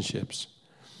relationships.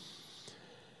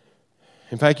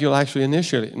 In fact, you'll actually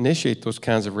initiate those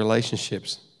kinds of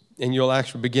relationships. And you'll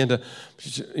actually begin to,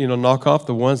 knock off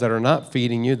the ones that are not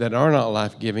feeding you, that are not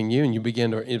life-giving you, and you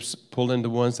begin to pull in the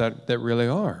ones that really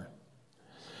are.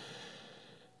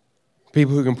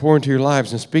 People who can pour into your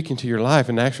lives and speak into your life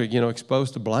and actually,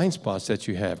 expose the blind spots that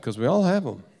you have, because we all have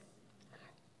them.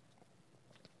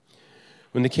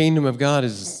 When the kingdom of God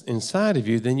is inside of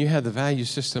you, then you have the value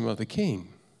system of the king,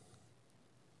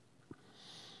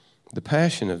 the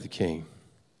passion of the king,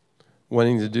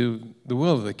 wanting to do the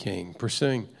will of the king,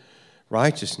 pursuing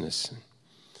righteousness.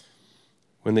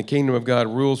 When the kingdom of God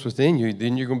rules within you,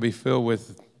 then you're going to be filled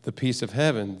with the peace of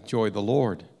heaven, the joy of the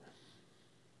Lord.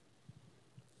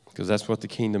 Because that's what the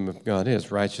kingdom of God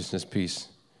is, righteousness, peace,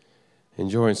 and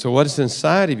joy. And so what is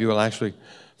inside of you will actually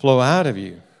flow out of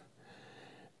you.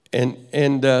 And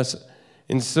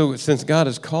so since God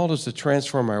has called us to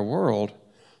transform our world,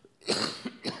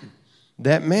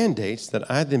 that mandates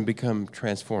that I then become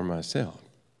transformed myself.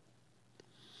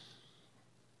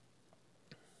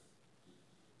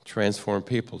 Transform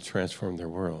people, transform their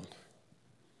world.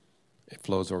 It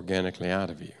flows organically out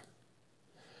of you.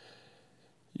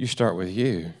 You start with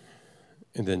you,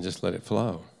 and then just let it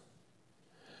flow.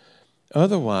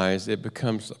 Otherwise, it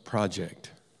becomes a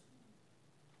project,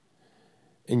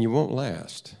 and you won't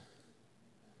last.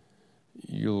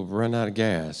 You'll run out of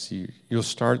gas. You'll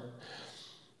start,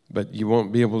 but you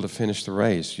won't be able to finish the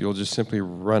race. You'll just simply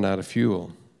run out of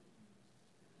fuel.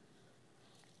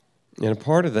 And a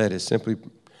part of that is simply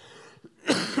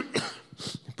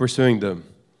pursuing the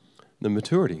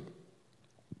maturity.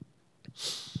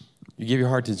 You give your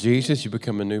heart to Jesus, you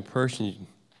become a new person,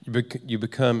 you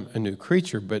become a new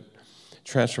creature, but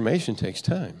transformation takes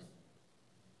time.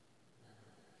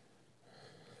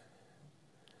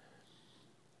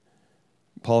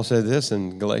 Paul said this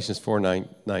in Galatians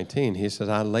 4:19. He says,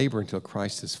 I labor until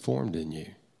Christ is formed in you.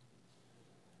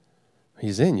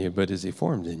 He's in you, but is he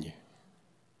formed in you?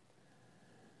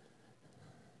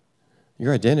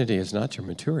 Your identity is not your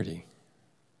maturity.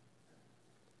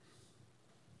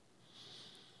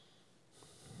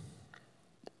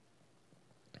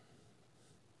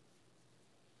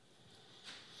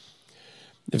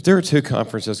 If there are two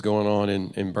conferences going on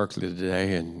in Berkeley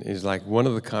today, and it's like one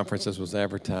of the conferences was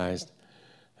advertised,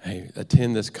 hey,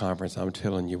 attend this conference, I'm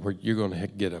telling you, you're going to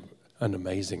get an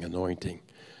amazing anointing.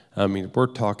 I mean, we're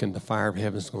talking the fire of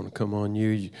heaven is going to come on you.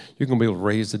 You're going to be able to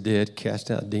raise the dead, cast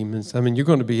out demons. I mean, you're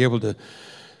going to be able to,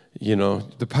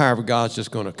 the power of God's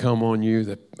just going to come on you,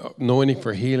 the anointing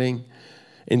for healing.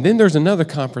 And then there's another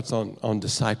conference on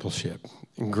discipleship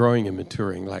and growing and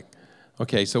maturing. Like,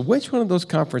 okay, so which one of those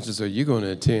conferences are you going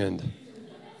to attend?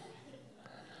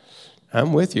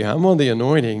 I'm with you. I'm on the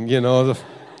anointing,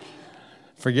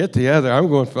 forget the other. I'm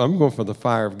going for the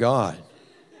fire of God.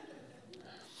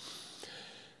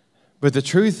 But the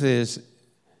truth is,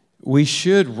 we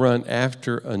should run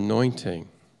after anointing.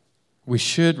 We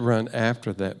should run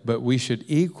after that, but we should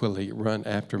equally run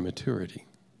after maturity.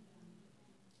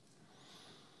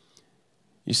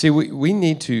 You see, we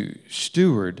need to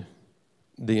steward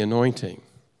the anointing,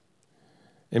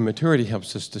 and maturity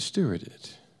helps us to steward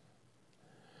it.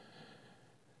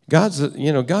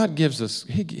 God gives us,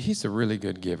 he's a really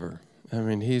good giver. I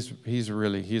mean, he's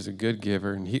a good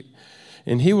giver,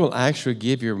 and he will actually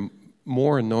give you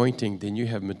more anointing than you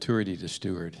have maturity to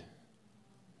steward.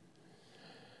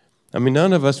 I mean,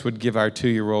 none of us would give our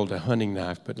 2-year-old a hunting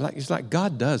knife, but it's like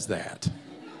God does that.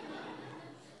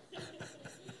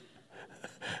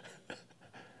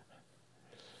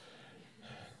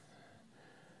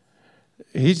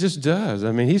 He just does.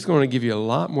 I mean, he's going to give you a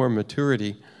lot more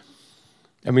maturity,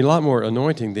 a lot more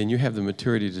anointing than you have the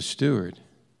maturity to steward.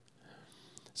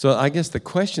 So I guess the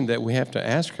question that we have to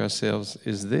ask ourselves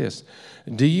is this: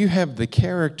 do you have the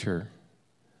character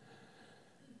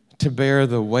to bear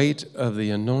the weight of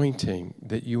the anointing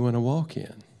that you want to walk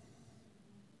in?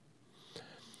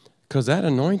 Because that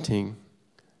anointing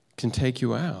can take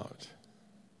you out.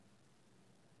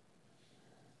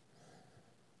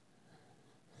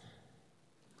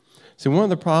 See, one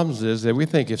of the problems is that we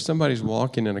think if somebody's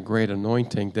walking in a great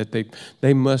anointing, that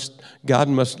God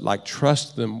must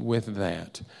trust them with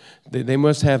that. They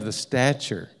must have the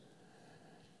stature.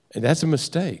 And that's a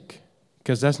mistake,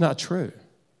 because that's not true.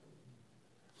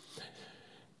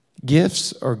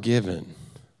 Gifts are given.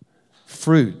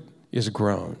 Fruit is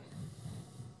grown.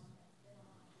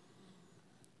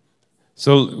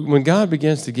 So when God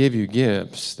begins to give you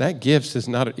gifts, that gifts is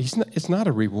it's not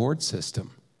a reward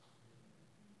system.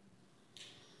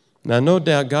 Now, no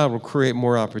doubt God will create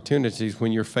more opportunities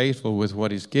when you're faithful with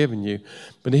what He's given you,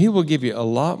 but He will give you a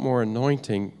lot more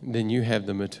anointing than you have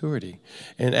the maturity.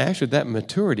 And actually, that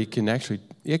maturity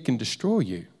can destroy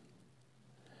you.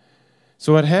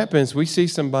 So what happens, we see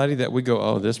somebody that we go,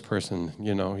 oh, this person,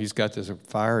 he's got this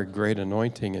fire, great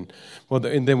anointing. And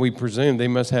then we presume they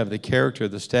must have the character,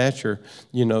 the stature,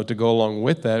 to go along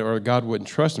with that, or God wouldn't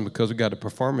trust them because we've got a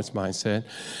performance mindset.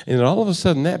 And then all of a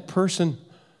sudden, that person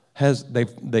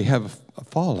they have a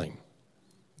falling.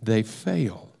 They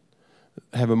fail,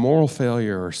 have a moral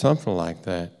failure or something like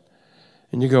that.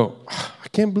 And you go, I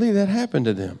can't believe that happened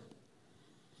to them.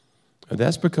 And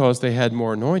that's because they had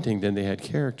more anointing than they had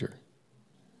character.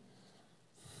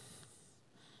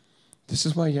 This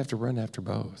is why you have to run after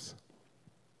both.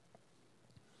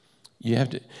 You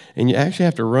actually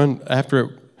have to run after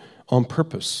it on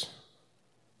purpose.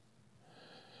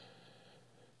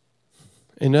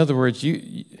 In other words,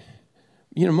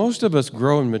 most of us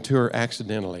grow and mature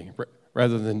accidentally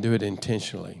rather than do it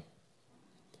intentionally.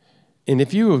 And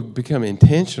if you become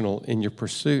intentional in your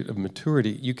pursuit of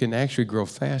maturity, you can actually grow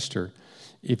faster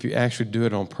if you actually do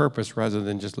it on purpose rather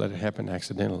than just let it happen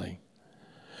accidentally.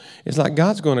 It's like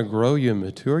God's going to grow you and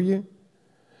mature you,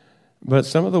 but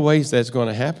some of the ways that's going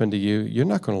to happen to you, you're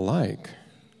not going to like.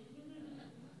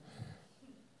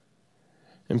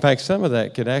 In fact, some of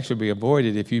that could actually be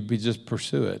avoided if you just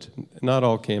pursue it. Not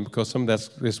all can, because some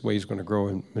of this way is going to grow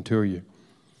and mature you.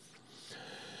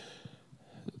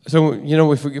 So,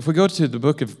 if we go to the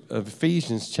book of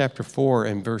Ephesians chapter 4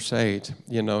 and verse 8,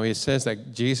 it says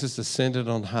that Jesus ascended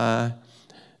on high,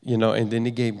 and then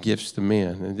He gave gifts to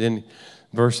men. And then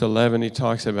verse 11, He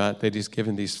talks about that He's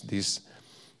given this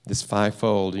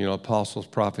fivefold, apostles,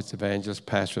 prophets, evangelists,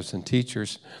 pastors, and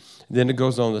teachers. Then it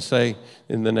goes on to say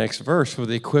in the next verse, for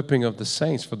the equipping of the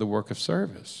saints for the work of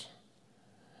service.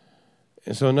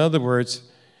 And so in other words,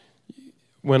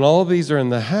 when all of these are in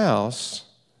the house,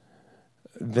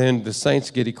 then the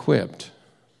saints get equipped.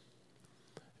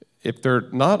 If they're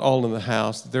not all in the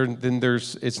house, then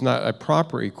it's not a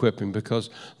proper equipping, because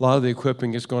a lot of the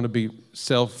equipping is going to be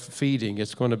self-feeding.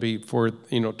 It's going to be for,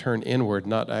 turn inward,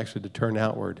 not actually to turn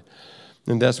outward.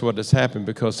 And that's what has happened,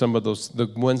 because some of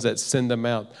the ones that send them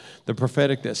out, the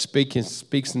prophetic that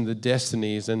speaks in the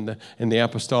destinies, and the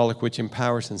apostolic which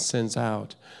empowers and sends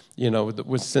out,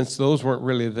 since those weren't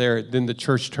really there, then the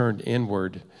church turned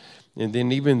inward. And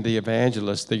then even the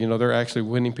evangelists, they're actually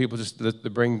winning people just to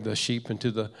bring the sheep into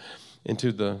the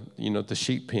the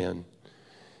sheep pen.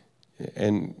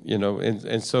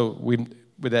 And so with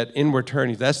that inward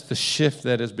turning, that's the shift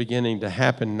that is beginning to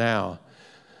happen now.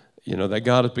 That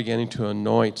God is beginning to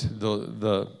anoint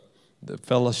the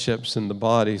fellowships and the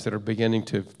bodies that are beginning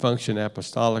to function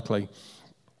apostolically,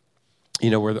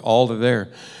 where all are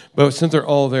there. But since they're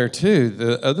all there too,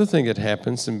 the other thing that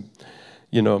happens, and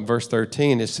in verse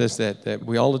 13, it says that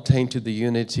we all attain to the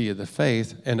unity of the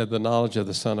faith and of the knowledge of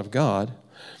the Son of God.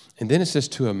 And then it says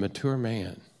to a mature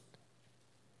man.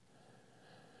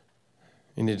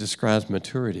 And it describes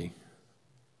maturity.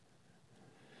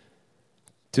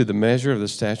 To the measure of the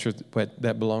stature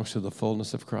that belongs to the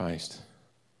fullness of Christ.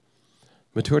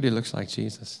 Maturity looks like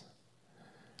Jesus.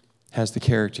 Has the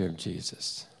character of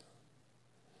Jesus.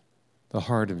 The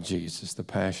heart of Jesus. The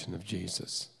passion of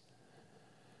Jesus.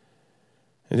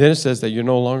 And then it says that you're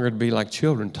no longer to be like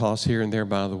children tossed here and there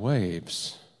by the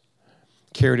waves.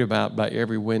 Carried about by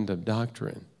every wind of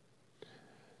doctrine.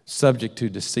 Subject to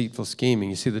deceitful scheming.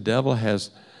 You see, the devil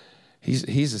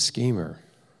he's a schemer.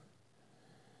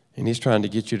 And he's trying to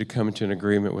get you to come into an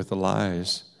agreement with the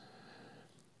lies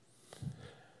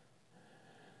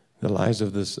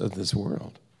of this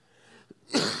world.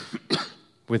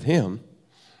 With him,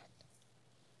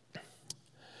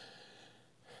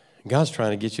 God's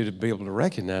trying to get you to be able to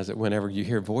recognize it whenever you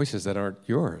hear voices that aren't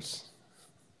yours.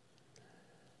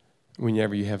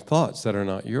 Whenever you have thoughts that are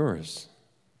not yours.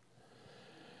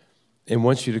 And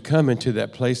wants you to come into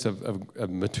that place of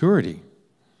maturity.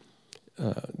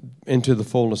 Into the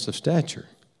fullness of stature.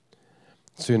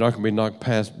 So you're not going to be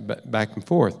knocked back and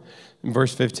forth. In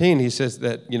verse 15, he says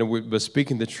that, we're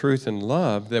speaking the truth in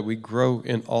love, that we grow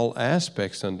in all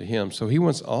aspects unto Him. So He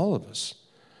wants all of us,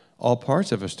 all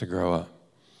parts of us to grow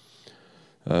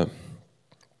up.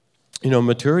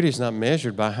 Maturity is not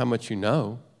measured by how much you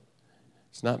know.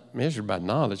 It's not measured by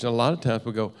knowledge. And a lot of times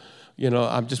we go,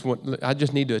 I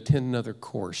just need to attend another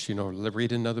course,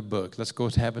 read another book. Let's go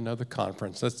have another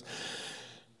conference.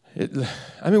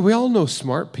 We all know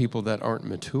smart people that aren't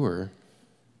mature.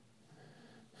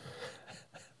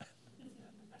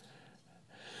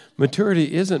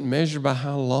 Maturity isn't measured by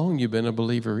how long you've been a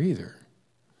believer either.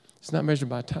 It's not measured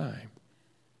by time.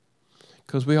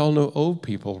 Because we all know old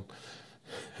people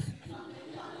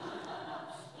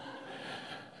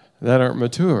that aren't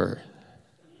mature,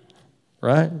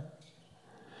 right?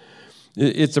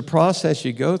 It's a process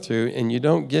you go through, and you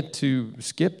don't get to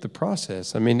skip the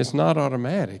process. I mean, it's not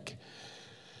automatic.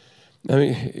 I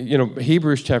mean,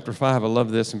 Hebrews chapter 5, I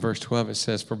love this in verse 12. It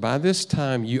says, "For by this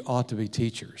time you ought to be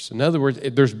teachers." In other words,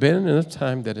 there's been enough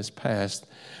time that has passed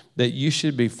that you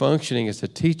should be functioning as a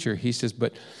teacher. He says,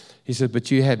 but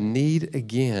you have need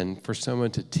again for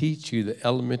someone to teach you the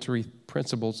elementary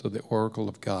principles of the oracle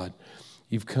of God.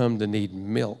 You've come to need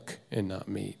milk and not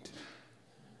meat.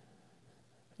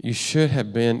 You should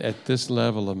have been at this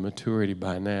level of maturity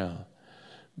by now,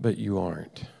 but you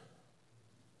aren't.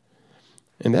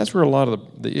 And that's where a lot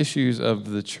of the issues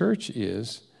of the church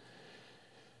is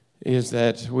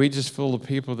that we just full of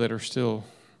people that are still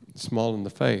small in the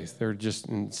faith. They're just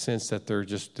in the sense that they're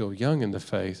just still young in the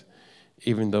faith,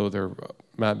 even though they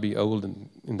might be old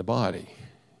in the body.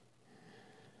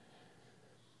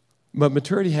 But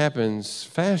maturity happens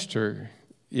faster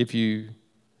if you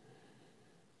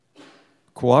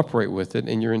cooperate with it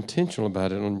and you're intentional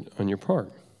about it on your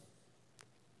part.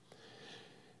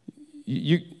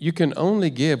 You can only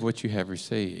give what you have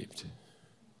received.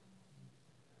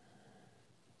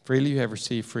 Freely you have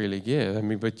received, freely give. I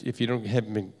mean, but if you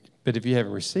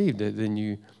haven't received it, then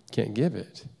you can't give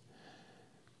it.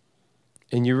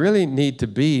 And you really need to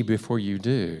be before you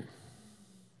do.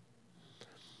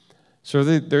 So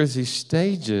there's these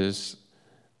stages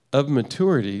of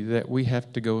maturity that we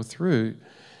have to go through,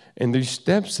 and there's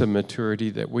steps of maturity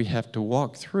that we have to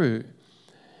walk through,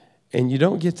 and you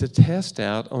don't get to test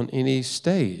out on any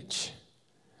stage.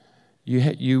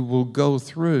 You will go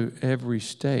through every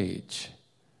stage.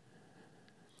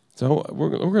 So we're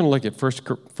going to look at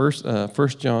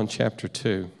First John chapter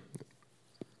 2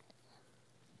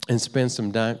 and spend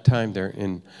some time there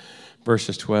in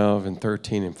verses 12 and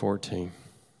 13 and 14.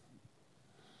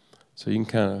 So you can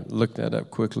kind of look that up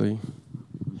quickly.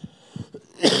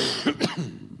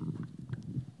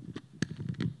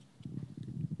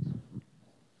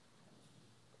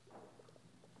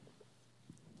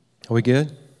 Are we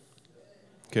good?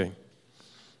 Okay.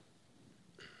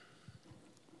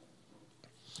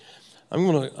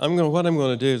 What I'm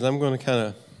going to do is I'm going to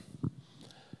kind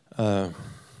of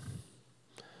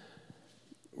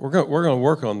we're going to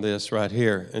work on this right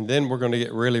here, and then we're going to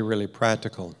get really, really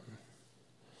practical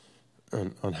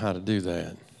on how to do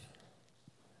that.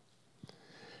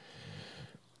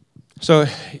 So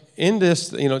in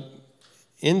this,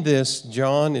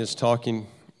 John is talking.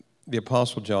 The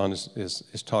Apostle John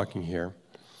is talking here.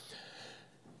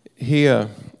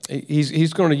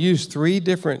 He's going to use three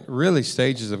different really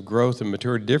stages of growth and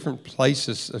maturity, different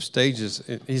places of stages.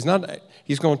 He's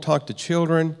going to talk to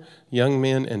children, young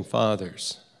men, and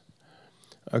fathers.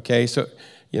 Okay, so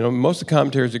most of the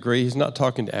commentators agree he's not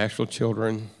talking to actual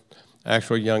children,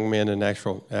 actual young men, and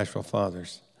actual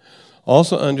fathers.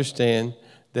 Also understand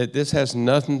that this has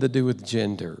nothing to do with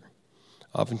gender.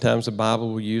 Oftentimes the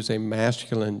Bible will use a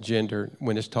masculine gender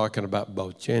when it's talking about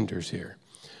both genders here.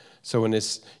 So when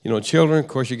it's, children, of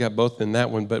course you got both in that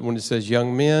one, but when it says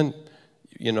young men,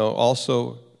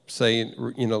 also saying,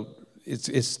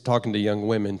 it's talking to young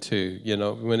women too.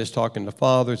 When it's talking to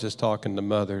fathers, it's talking to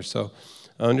mothers. So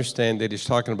I understand that he's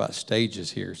talking about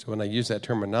stages here. So when I use that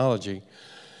terminology,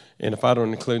 and if I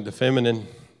don't include the feminine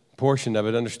portion of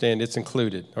it, understand it's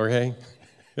included, okay?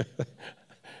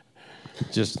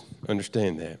 Just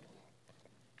understand that.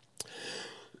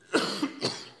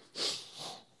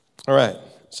 All right.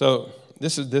 So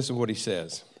this is what he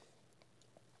says.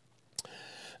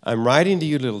 I'm writing to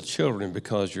you, little children,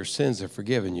 because your sins are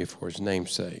forgiven you for his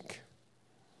name's sake.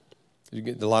 You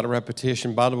get a lot of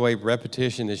repetition. By the way,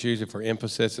 repetition is usually for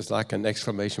emphasis. It's like an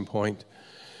exclamation point.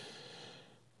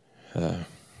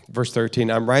 Verse 13,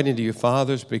 I'm writing to you,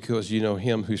 fathers, because you know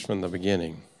him who's from the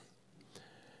beginning.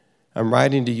 I'm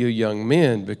writing to you, young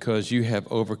men, because you have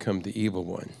overcome the evil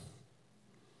one.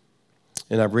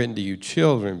 And I've written to you,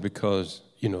 children, because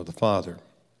you know the Father.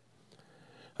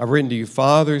 I've written to you,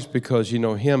 fathers, because you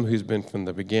know him who's been from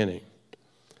the beginning.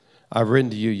 I've written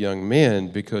to you, young men,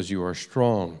 because you are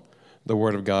strong. The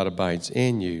word of God abides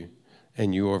in you,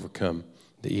 and you overcome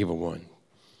the evil one.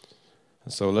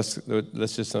 So let's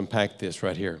just unpack this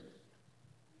right here.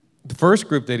 The first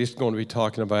group that he's going to be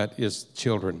talking about is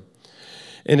children.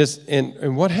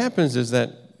 And what happens is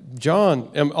that John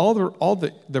and all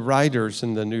the writers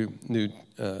in the New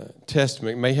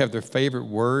Testament may have their favorite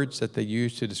words that they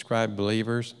use to describe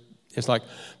believers. It's like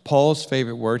Paul's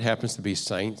favorite word happens to be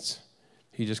saints.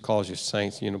 He just calls you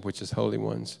saints, which is holy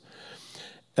ones.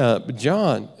 But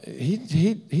John,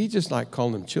 he just like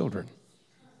calling them children.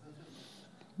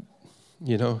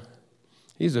 you know.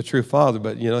 He's a true father,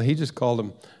 but, you know, he just called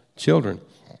them children.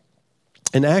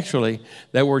 And actually,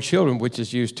 that word children, which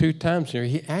is used 2 times here,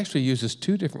 he actually uses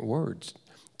 2 different words,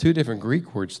 2 different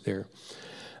Greek words there.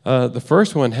 The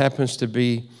first one happens to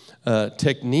be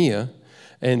teknia,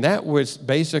 and that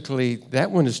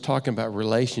one is talking about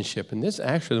relationship. And this is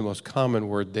actually the most common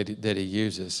word that he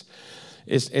uses.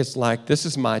 It's like, this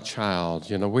is my child.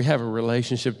 You know, we have a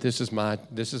relationship. This is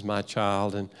my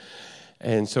child,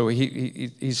 and so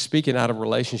he's speaking out of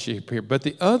relationship here. But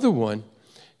the other one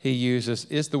he uses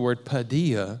is the word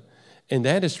paideia, and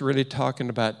that is really talking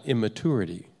about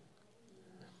immaturity.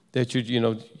 That you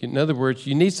know, in other words,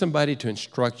 you need somebody to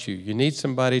instruct you. You need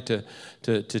somebody to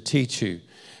teach you.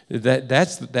 That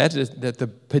the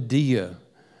paideia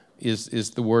is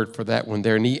the word for that one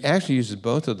there, and he actually uses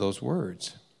both of those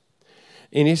words.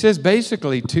 And he says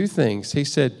basically 2 things. He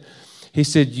said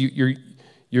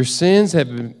your sins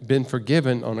have been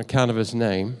forgiven on account of his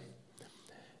name.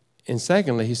 And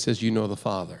secondly, he says, you know the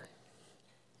Father.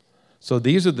 So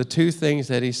these are the 2 things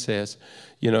that he says.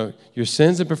 You know, your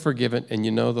sins have been forgiven and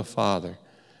you know the Father.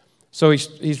 So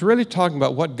he's really talking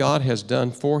about what God has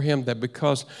done for him, that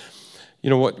because, you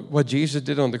know, what Jesus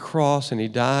did on the cross, and he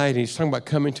died, and he's talking about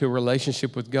coming to a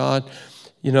relationship with God.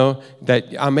 You know, that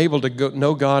I'm able to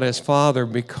know God as Father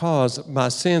because my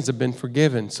sins have been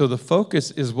forgiven. So the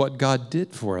focus is what God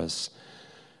did for us,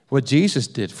 what Jesus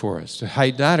did for us, how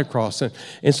he died across.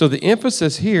 And so the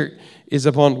emphasis here is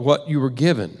upon what you were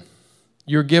given.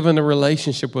 You're given a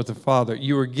relationship with the Father.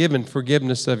 You were given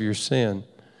forgiveness of your sin.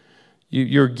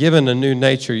 You're given a new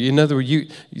nature. In other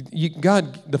words,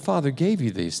 God, the Father, gave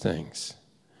you these things.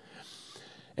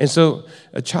 And so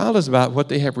a child is about what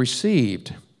they have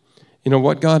received. You know,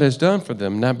 what God has done for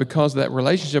them. Now, because of that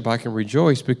relationship, I can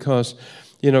rejoice because,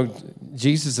 you know,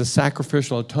 Jesus'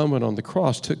 sacrificial atonement on the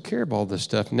cross took care of all this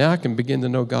stuff. Now I can begin to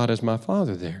know God as my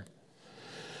Father there.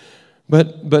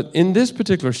 But in this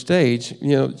particular stage,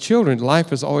 you know, children,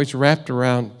 life is always wrapped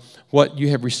around what you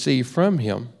have received from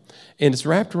him, and it's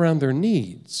wrapped around their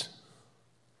needs.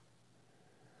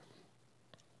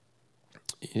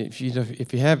 If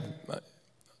you have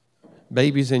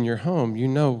babies in your home, you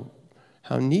know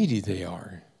how needy they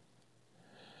are.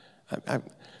 I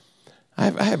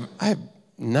have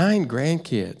 9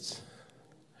 grandkids,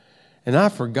 and I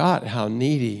forgot how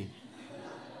needy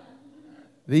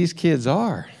these kids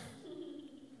are.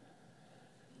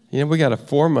 You know, we got a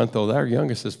 4-month-old. Our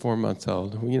youngest is 4 months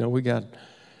old. You know, we got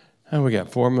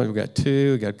 4 months. We got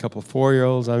 2. We got a couple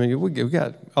 4-year-olds. I mean, we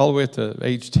got all the way up to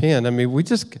age 10. I mean,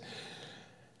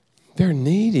 they're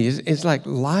needy. It's like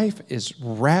life is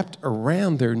wrapped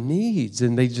around their needs,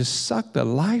 and they just suck the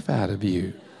life out of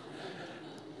you.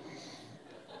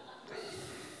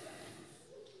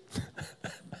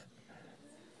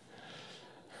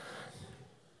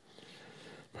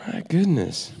 My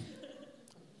goodness.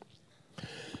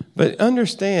 But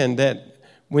understand that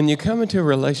when you come into a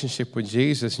relationship with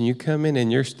Jesus and you come in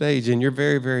your stage and you're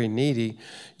very, very needy,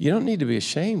 you don't need to be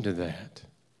ashamed of that.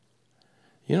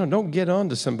 You know, don't get on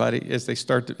to somebody as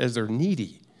they're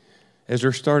needy, as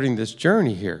they're starting this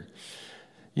journey here.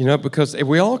 You know, because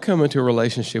we all come into a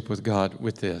relationship with God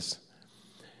with this.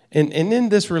 And in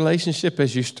this relationship,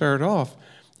 as you start off,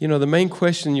 you know, the main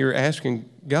question you're asking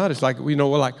God is like, you know,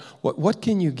 what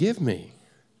can you give me?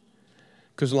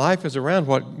 Because life is around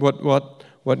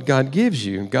what God gives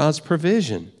you, God's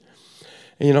provision.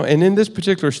 And, you know, and in this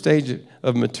particular stage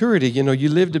of maturity, you know, you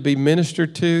live to be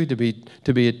ministered to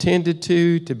be attended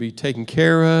to be taken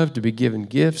care of, to be given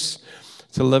gifts,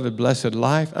 to live a blessed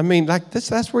life. I mean, like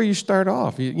that's where you start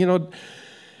off, you know.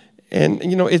 And,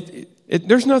 you know,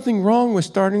 there's nothing wrong with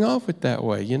starting off with that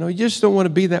way. You know, you just don't want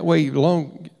to be that way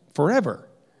forever.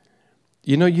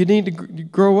 You know, you need to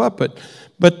grow up.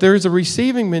 But there's a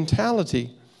receiving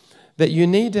mentality that you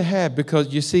need to have,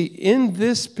 because you see, in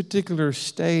this particular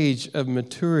stage of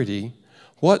maturity,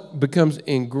 what becomes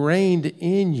ingrained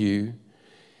in you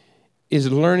is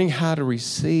learning how to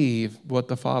receive what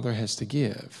the Father has to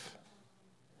give.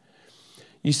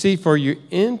 You see, for your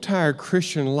entire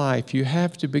Christian life, you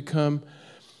have to become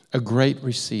a great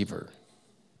receiver.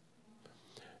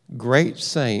 Great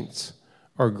saints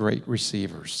are great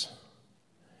receivers,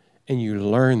 and you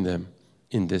learn them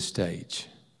in this stage.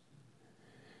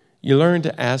 You learn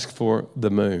to ask for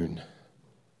the moon.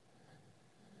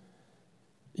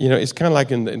 You know, it's kind of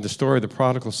like in the story of the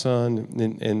prodigal son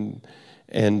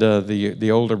and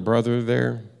the older brother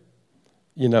there.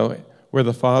 You know, where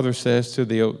the father says to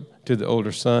the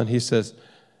older son, he says,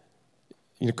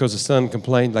 you know, because the son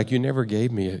complained, like, you never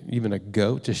gave me even a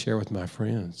goat to share with my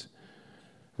friends,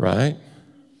 right?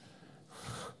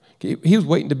 He was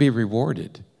waiting to be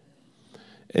rewarded.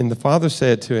 And the father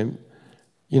said to him,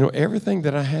 everything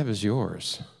that I have is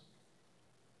yours.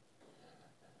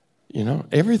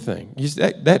 Everything.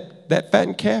 That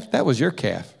fattened calf, that was your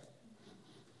calf.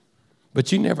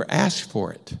 But you never asked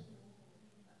for it.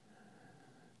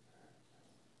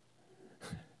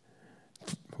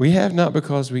 We have not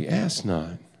because we ask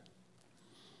not.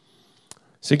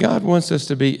 See, God wants us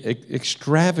to be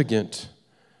extravagant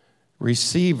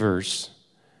receivers,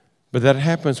 but that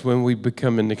happens when we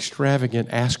become an extravagant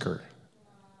asker.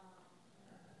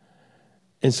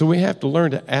 And so we have to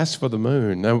learn to ask for the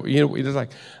moon. Now, it's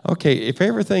like, okay, if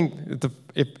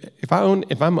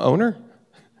I'm owner,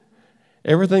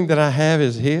 everything that I have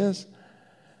is his.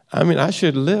 I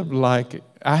should live like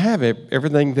I have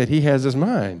everything that he has is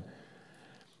mine.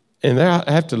 And then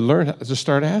I have to learn to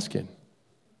start asking.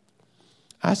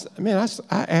 I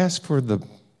ask for the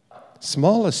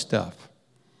smallest stuff.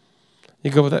 You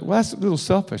go, well, that's a little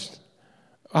selfish.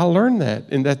 I learned that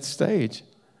in that stage.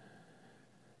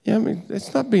 Yeah,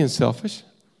 it's not being selfish.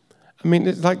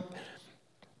 It's like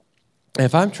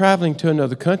if I'm traveling to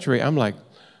another country, I'm like,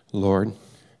 Lord,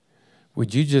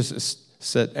 would you just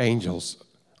set angels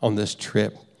on this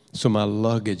trip so my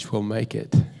luggage will make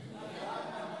it?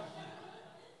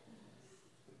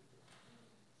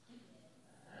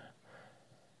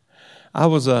 I'm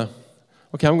going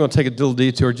to take a little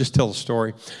detour, just tell a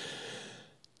story.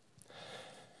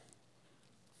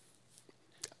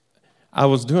 I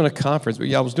was doing a conference.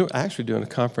 I was actually doing a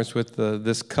conference with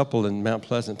this couple in Mount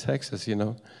Pleasant, Texas,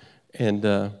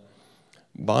 and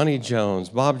Bonnie Jones,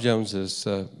 Bob Jones's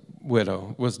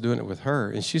widow, was doing it with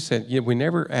her, and she said, we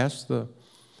never asked the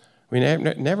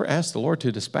Lord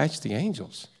to dispatch the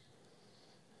angels.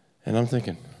 And I'm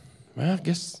thinking, well, I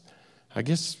guess I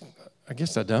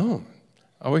don't.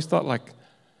 I always thought like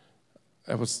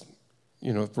that was,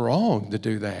 wrong to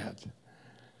do that.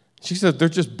 She said they're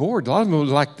just bored. A lot of them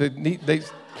like they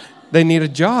need a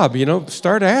job.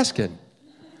 Start asking.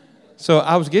 So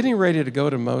I was getting ready to go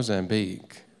to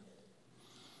Mozambique,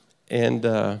 and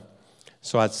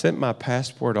so I'd sent my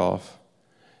passport off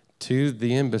to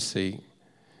the embassy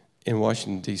in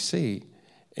Washington D.C.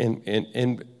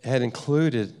 and had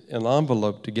included an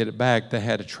envelope to get it back that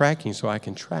had a tracking so I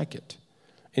can track it.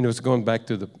 And it was going back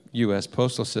to the U.S.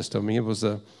 postal system. It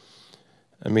wasn't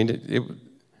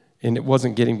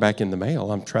getting back in the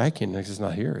mail. I'm tracking. It's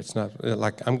not here. It's not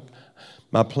like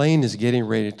my plane is getting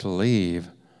ready to leave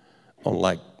on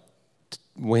like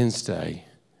Wednesday,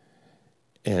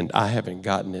 and I haven't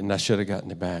gotten it, and I should have gotten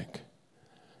it back.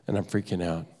 And I'm freaking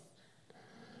out.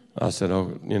 I said,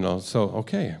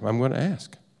 okay, I'm going to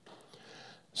ask.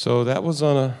 So that was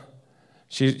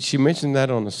she mentioned that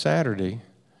on a Saturday.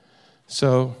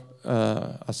 So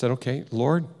I said, okay,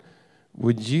 Lord,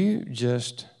 would you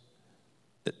just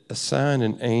assign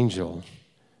an angel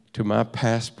to my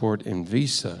passport and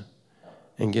visa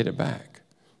and get it back?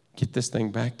 Get this thing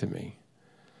back to me.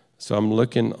 So I'm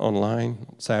looking online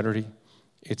Saturday.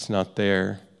 It's not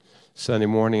there. Sunday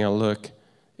morning I look.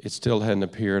 It still hadn't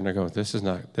appeared. And I go, this is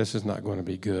not going to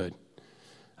be good.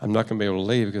 I'm not going to be able to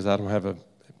leave because I don't have a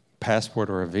passport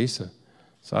or a visa.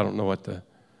 So I don't know what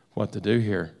to do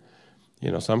here.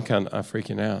 So I'm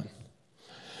freaking out.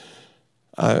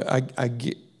 I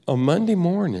get on Monday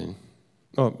during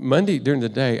the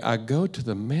day, I go to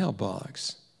the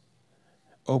mailbox,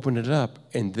 open it up,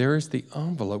 and there's the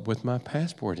envelope with my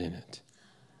passport in it.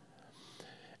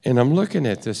 And I'm looking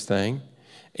at this thing,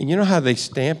 and you know how they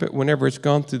stamp it whenever it's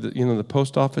gone through the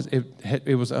post office?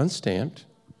 It was unstamped.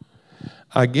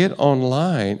 I get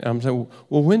online, and I'm saying,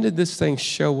 well, when did this thing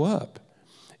show up?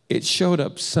 It showed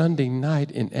up Sunday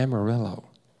night in Amarillo.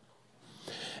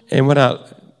 And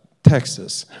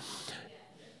Texas.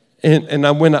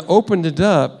 And when I opened it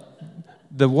up,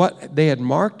 what they had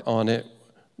marked on it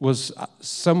was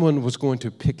someone was going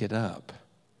to pick it up.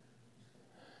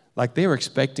 Like they were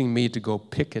expecting me to go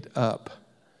pick it up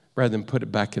rather than put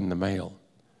it back in the mail.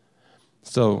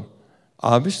 So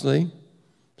obviously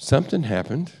something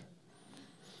happened.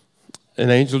 An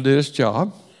angel did his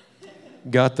job,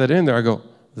 got that in there. I go,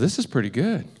 this is pretty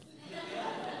good.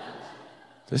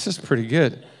 This is pretty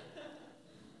good.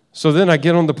 So then I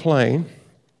get on the plane,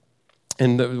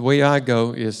 and the way I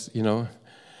go is,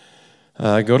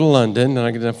 I go to London, and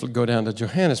I go down to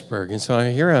Johannesburg. And so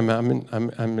here I'm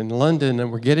in London, and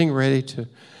we're getting ready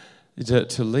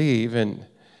to leave,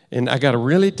 and I got a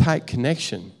really tight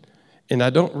connection. And I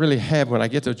don't really have, when I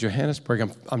get to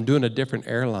Johannesburg, I'm doing a different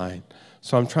airline.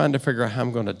 So I'm trying to figure out how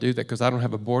I'm going to do that because I don't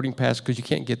have a boarding pass because you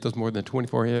can't get those more than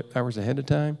 24 hours ahead of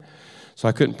time. So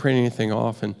I couldn't print anything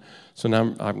off, and so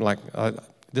now I'm like, I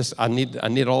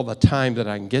need all the time that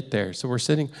I can get there. So we're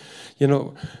sitting,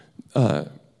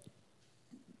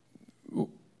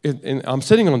 and I'm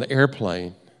sitting on the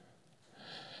airplane,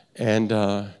 and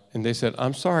they said,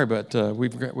 I'm sorry, but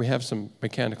we have some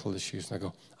mechanical issues. And I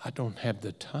go, I don't have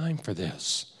the time for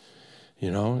this.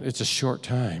 It's a short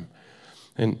time.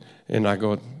 And I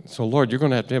go, so Lord, you're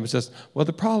going to have to help us. He says, well,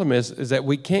 the problem is that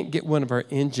we can't get one of our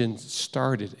engines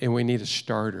started, and we need a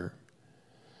starter.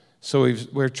 So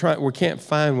we can't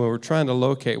find one. We're trying to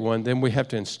locate one. Then we have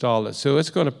to install it. So it's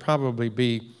going to probably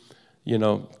be,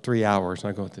 3 hours.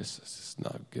 And I go, this is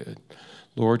not good.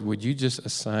 Lord, would you just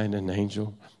assign an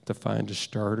angel to find a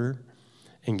starter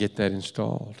and get that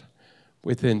installed?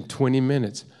 Within 20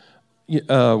 minutes,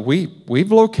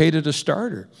 we've located a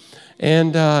starter.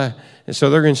 And so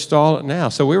they're going to install it now.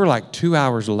 So we were like 2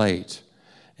 hours late.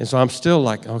 And so I'm still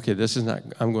like, okay, this is not,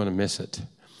 I'm going to miss it.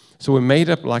 So we made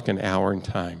up like an hour in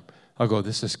time. I'll go,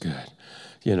 this is good.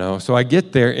 So I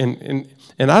get there, and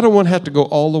I don't want to have to go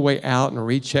all the way out and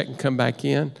recheck and come back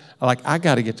in. I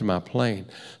got to get to my plane.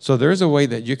 So there's a way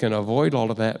that you can avoid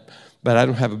all of that, but I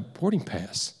don't have a boarding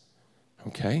pass.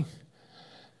 Okay?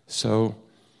 So,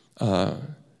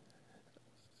 and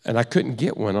I couldn't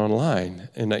get one online.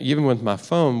 And even with my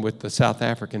phone, with the South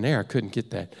African Air, I couldn't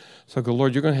get that. So I go,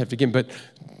 Lord, you're going to have to get me. But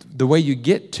the way you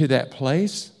get to that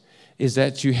place is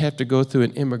that you have to go through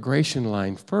an immigration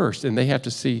line first, and they have to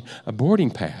see a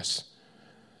boarding pass.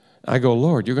 I go,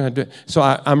 Lord, you're going to do it. So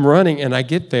I'm running, and I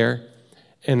get there,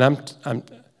 and I'm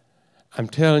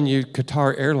telling you,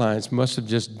 Qatar Airlines must have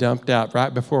just dumped out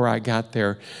right before I got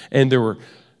there, and there were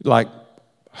like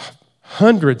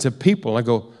hundreds of people. I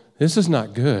go, this is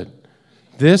not good.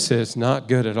 This is not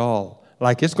good at all.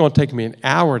 It's going to take me an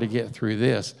hour to get through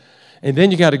this. And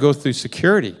then you got to go through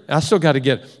security. I got to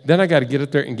get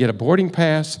up there and get a boarding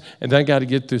pass, and then I got to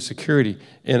get through security.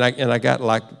 And I got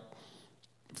like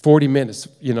 40 minutes,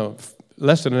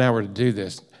 less than an hour to do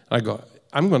this. I go,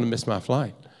 I'm going to miss my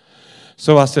flight.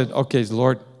 So I said, okay,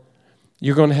 Lord,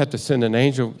 you're going to have to send an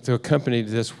angel to accompany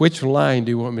this. Which line do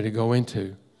you want me to go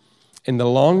into? And the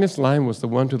longest line was the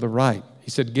one to the right. He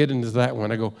said, get into that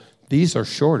one. I go, these are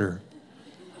shorter.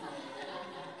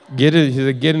 He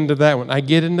said, get into that one. I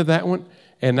get into that one,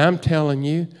 and I'm telling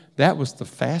you, that was the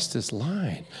fastest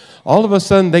line. All of a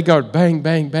sudden, they go bang,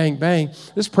 bang, bang, bang.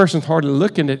 This person's hardly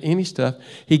looking at any stuff.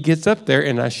 He gets up there,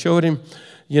 and I showed him,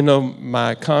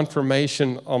 my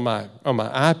confirmation on my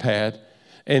iPad,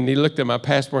 and he looked at my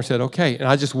passport and said, okay. And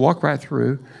I just walk right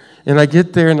through, and I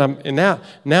get there, and now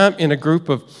I'm in a group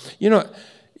of,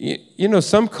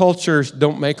 some cultures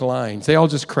don't make lines. They all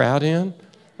just crowd in.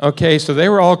 Okay, so they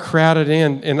were all crowded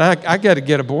in, and I got to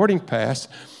get a boarding pass.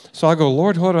 So I go,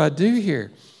 Lord, what do I do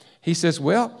here? He says,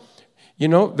 well, they're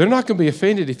not going to be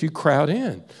offended if you crowd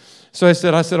in. So I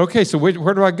said, okay, so where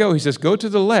do I go? He says, go to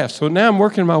the left. So now I'm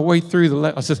working my way through the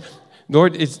left. I says,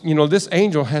 Lord, this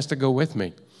angel has to go with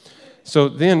me. So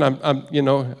then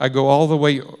I go all the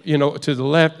way, to the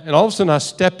left, and all of a sudden I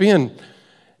step in,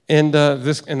 and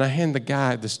I hand the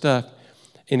guy the stuff,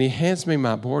 and he hands me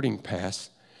my boarding pass.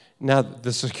 Now,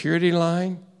 the security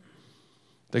line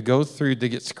that goes through to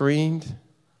get screened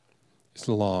is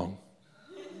long.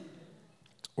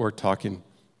 We're talking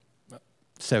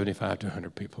 75 to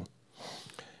 100 people.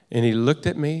 And he looked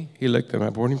at me. He looked at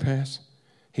my boarding pass.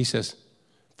 He says,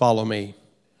 follow me.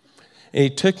 And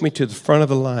he took me to the front of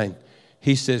the line.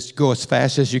 He says, go as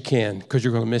fast as you can because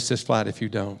you're going to miss this flight if you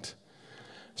don't.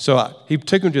 So he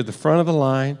took me to the front of the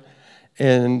line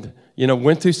and,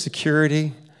 went through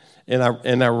security.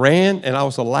 And I ran, and I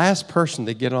was the last person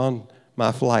to get on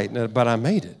my flight, but I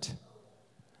made it.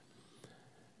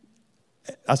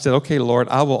 I said, okay, Lord,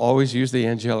 I will always use the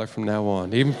angelic from now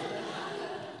on, even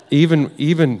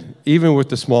with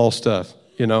the small stuff,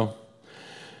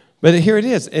 But here it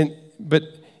is. But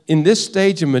in this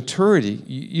stage of maturity,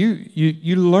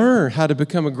 you learn how to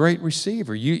become a great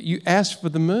receiver. You ask for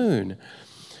the moon,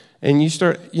 and you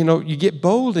start, you get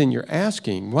bold in your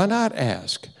asking. Why not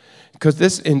ask? Because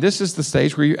this is the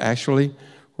stage where you actually,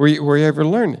 where you ever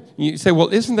learn. You say, well,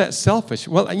 isn't that selfish?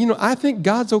 Well, I think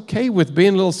God's okay with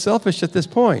being a little selfish at this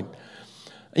point.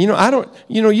 You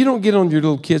don't get on your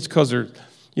little kids because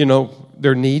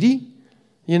they're needy.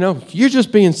 You're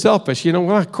just being selfish.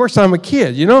 Well, of course I'm a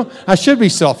kid. I should be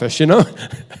selfish.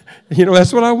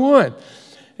 That's what I want.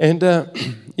 And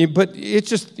but it's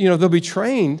just they'll be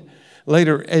trained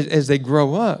later as they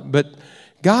grow up. But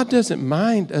God doesn't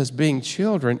mind us being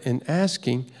children and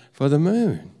asking for the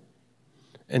moon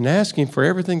and asking for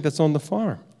everything that's on the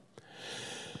farm.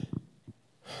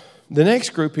 The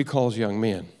next group he calls young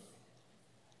men.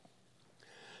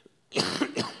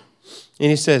 And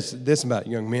he says this about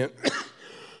young men.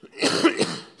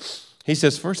 He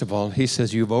says, first of all,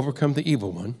 you've overcome the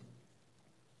evil one.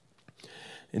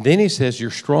 And then he says,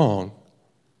 you're strong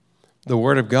The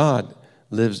Word of God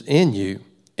lives in you,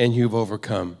 and you've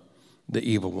overcome the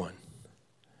evil one.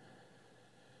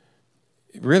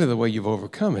 Really, the way you've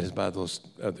overcome it is by those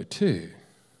other two.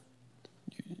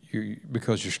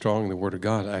 Because you're strong, the Word of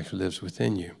God actually lives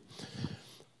within you.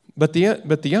 But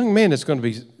the young man is going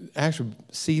to actually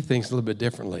see things a little bit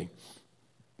differently.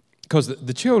 Because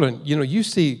the children, you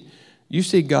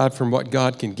see God from what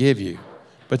God can give you.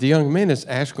 But the young man is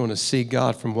actually going to see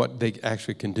God from what they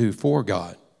actually can do for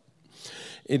God.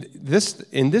 In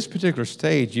this particular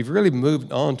stage, you've really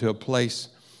moved on to a place,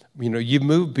 you've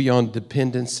moved beyond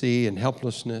dependency and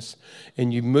helplessness,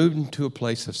 and you've moved into a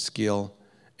place of skill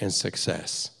and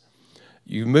success.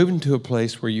 You've moved into a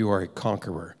place where you are a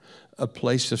conqueror, a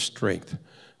place of strength,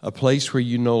 a place where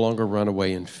you no longer run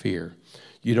away in fear.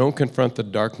 You don't confront the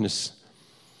darkness.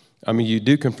 You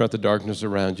do confront the darkness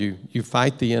around you. You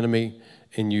fight the enemy,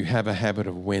 and you have a habit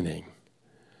of winning.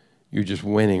 You're just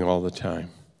winning all the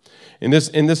time. And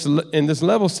this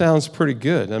level sounds pretty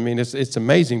good. It's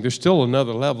amazing. There's still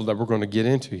another level that we're going to get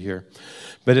into here.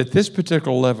 But at this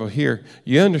particular level here,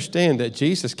 you understand that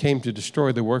Jesus came to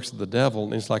destroy the works of the devil,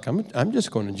 and it's like, I'm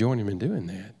just going to join him in doing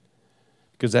that.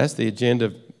 Because that's the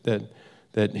agenda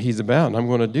that he's about, and I'm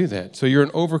going to do that. So you're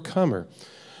an overcomer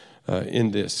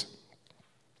in this.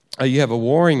 You have a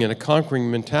warring and a conquering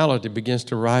mentality begins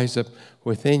to rise up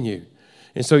within you.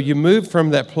 And so you move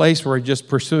from that place where you're just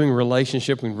pursuing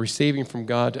relationship and receiving from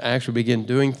God to actually begin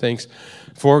doing things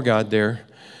for God there.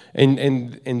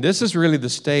 And this is really the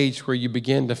stage where you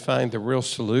begin to find the real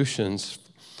solutions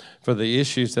for the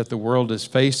issues that the world is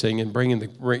facing and bringing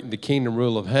the kingdom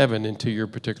rule of heaven into your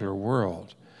particular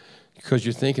world. Because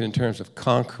you're thinking in terms of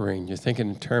conquering. You're thinking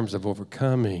in terms of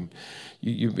overcoming.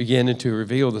 You begin to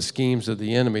reveal the schemes of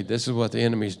the enemy. This is what the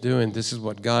enemy's doing. This is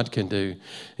what God can do.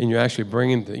 And you're actually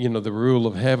bringing the rule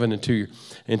of heaven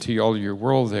into all of your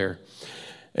world there.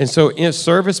 And so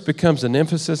service becomes an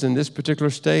emphasis in this particular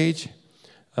stage.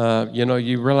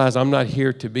 You realize I'm not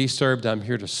here to be served. I'm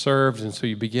here to serve. And so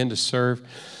you begin to serve.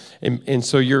 And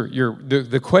so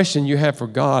the question you have for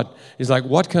God is like,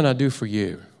 what can I do for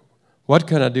you? What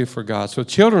can I do for God? So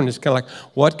children is kind of like,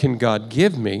 what can God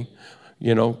give me?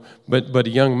 But a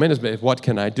young man is, what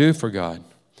can I do for God?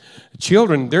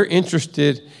 Children, they're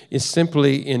interested is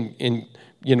simply in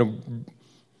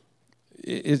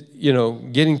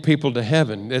getting people to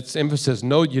heaven. It's emphasis.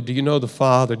 Do you know the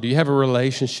Father? Do you have a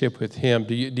relationship with Him?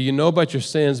 Do you know about your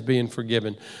sins being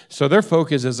forgiven? So their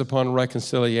focus is upon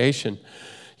reconciliation.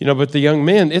 But the young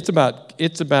men, it's about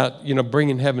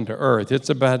bringing heaven to earth. It's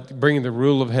about bringing the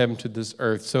rule of heaven to this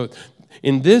earth. So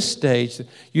in this stage,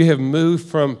 you have moved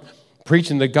from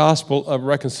preaching the gospel of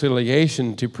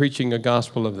reconciliation to preaching a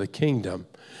gospel of the kingdom.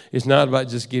 It's not about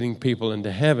just getting people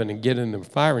into heaven and getting them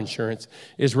fire insurance.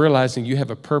 It's realizing you have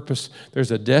a purpose.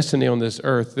 There's a destiny on this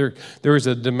earth. There is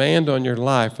a demand on your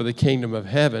life for the kingdom of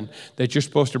heaven that you're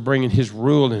supposed to bring in His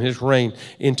rule and His reign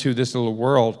into this little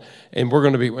world. And we're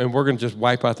going to just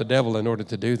wipe out the devil in order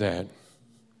to do that.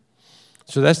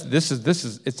 So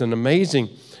it's an amazing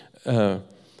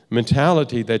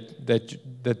mentality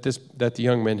that the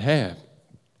young men have.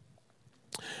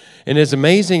 And as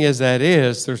amazing as that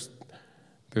is,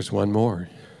 there's one more.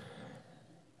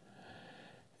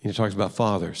 He talks about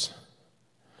fathers.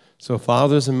 So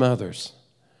fathers and mothers.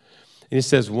 And he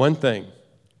says one thing,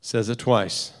 says it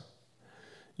twice.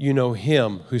 You know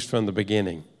Him who's from the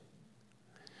beginning.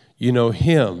 You know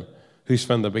Him who's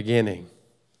from the beginning.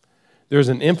 There's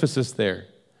an emphasis there.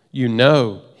 You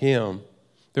know Him.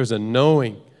 There's a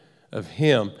knowing of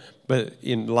Him, but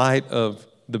in light of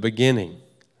the beginning.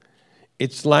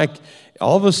 It's like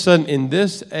all of a sudden in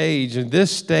this age, in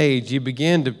this stage, you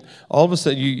begin to, all of a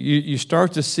sudden, you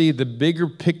start to see the bigger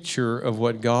picture of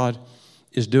what God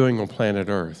is doing on planet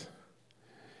Earth.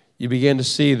 You begin to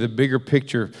see the bigger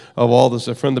picture of all this,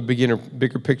 from the beginner,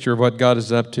 bigger picture of what God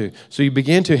is up to. So you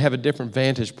begin to have a different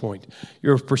vantage point.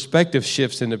 Your perspective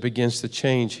shifts and it begins to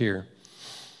change here.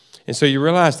 And so you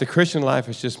realize the Christian life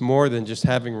is just more than just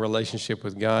having a relationship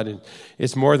with God. And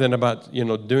it's more than about,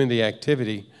 doing the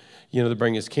activity, to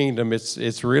bring His kingdom.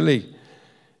 It's really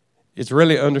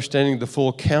understanding the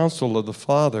full counsel of the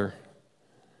Father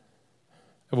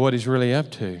of what He's really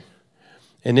up to.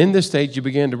 And in this stage, you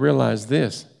begin to realize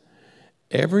this.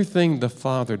 Everything the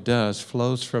Father does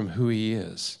flows from who He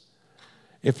is.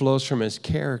 It flows from His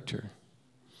character.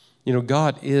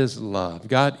 God is love.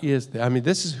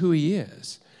 This is who He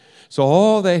is. So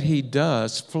all that He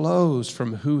does flows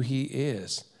from who He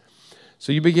is.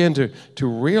 So you begin to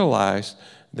realize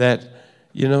that,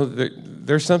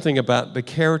 there's something about the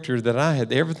character that I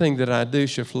had. Everything that I do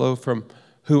should flow from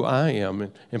who I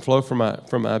am and flow from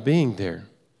my being there.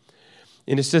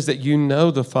 And it says that you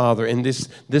know the Father. And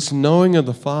this knowing of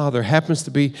the Father happens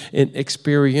to be an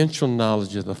experiential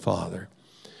knowledge of the Father.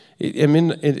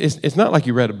 It's not like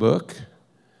you read a book.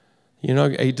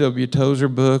 A.W. Tozer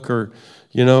book or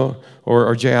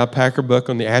J.I. Packer book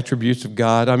on the attributes of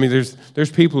God.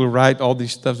 There's people who write all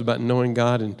these stuffs about knowing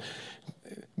God.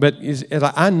 But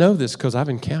I know this because I've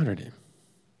encountered Him.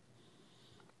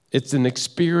 It's an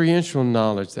experiential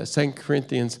knowledge. That 2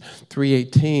 Corinthians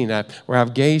 3:18, where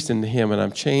I've gazed into Him and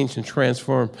I'm changed and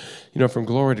transformed, from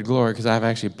glory to glory because I've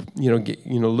actually,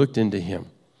 looked into Him.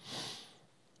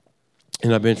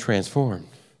 And I've been transformed.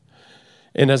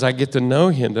 And as I get to know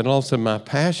Him, then all of a sudden my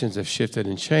passions have shifted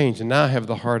and changed. And now I have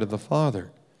the heart of the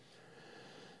Father.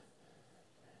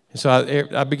 And so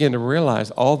I begin to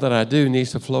realize all that I do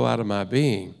needs to flow out of my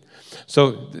being.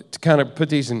 So to kind of put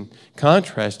these in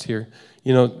contrast here,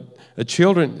 a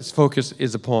children's focus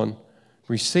is upon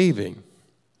receiving.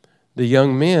 The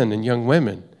young men and young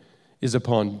women is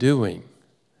upon doing.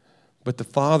 But the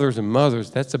fathers and mothers,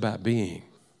 that's about being.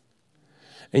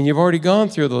 And you've already gone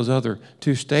through those other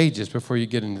two stages before you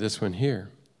get into this one here.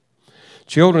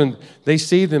 Children, they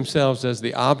see themselves as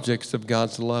the objects of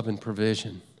God's love and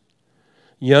provision.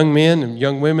 Young men and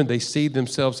young women, they see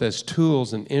themselves as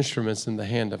tools and instruments in the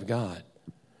hand of God.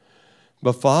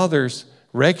 But fathers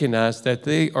recognize that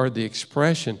they are the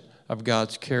expression of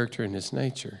God's character and His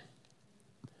nature.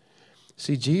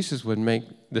 See, Jesus would make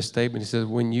the statement, He says,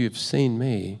 when you've seen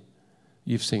me,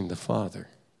 you've seen the Father.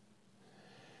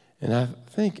 And I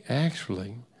think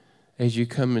actually, as you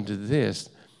come into this,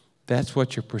 that's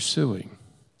what you're pursuing.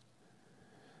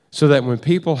 So that when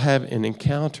people have an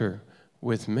encounter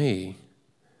with me,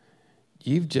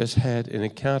 you've just had an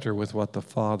encounter with what the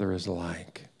Father is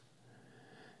like.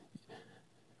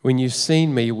 When you've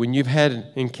seen me, when you've had an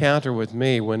encounter with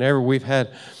me, whenever we've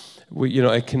had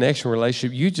a connection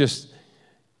relationship, you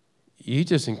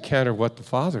just encounter what the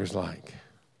Father is like.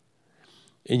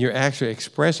 And you're actually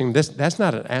expressing this. That's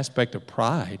not an aspect of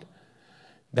pride.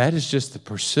 That is just the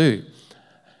pursuit.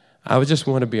 I would just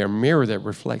want to be a mirror that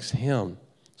reflects Him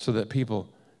so that people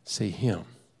see Him.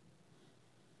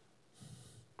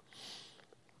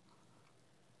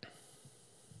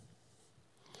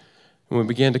 When we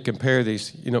begin to compare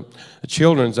these, a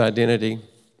children's identity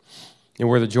and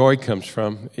where the joy comes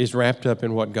from is wrapped up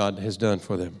in what God has done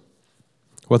for them,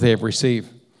 what they have received.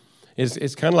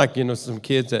 It's kind of like, some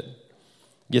kids that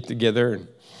get together and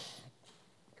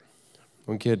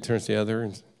one kid turns to the other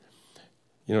and,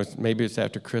 maybe it's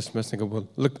after Christmas and go, well,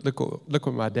 look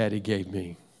what my daddy gave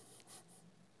me.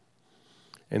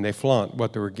 And they flaunt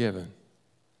what they were given.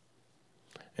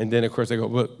 And then, of course, they go,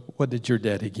 well, what did your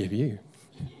daddy give you?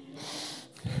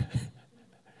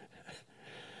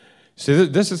 So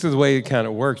this is the way it kind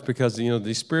of works because,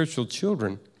 these spiritual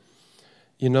children,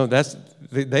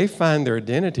 they find their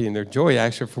identity and their joy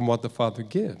actually from what the Father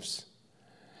gives.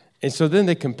 And so then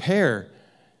they compare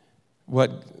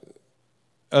what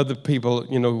other people,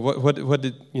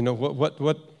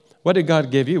 what did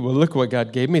God give you? Well, look what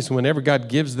God gave me. So whenever God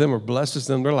gives them or blesses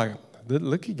them, they're like,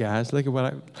 look at guys, look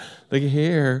at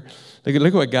here, look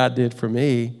at what God did for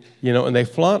me, and they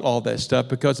flaunt all that stuff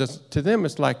because to them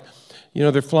it's like,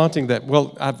 they're flaunting that.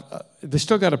 Well, they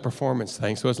still got a performance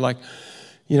thing, so it's like,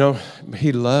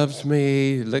 He loves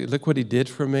me. Look what He did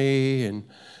for me, and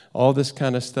all this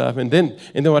kind of stuff. And then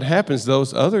what happens?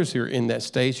 Those others who are in that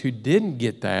stage who didn't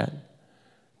get that,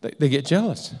 they get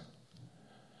jealous.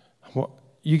 Well,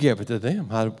 you gave it to them.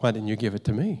 Why didn't you give it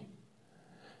to me?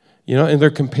 And they're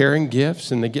comparing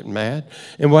gifts and they get mad.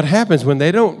 And what happens when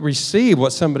they don't receive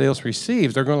what somebody else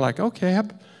receives, they're going like, okay,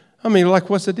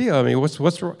 what's the deal? What's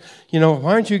why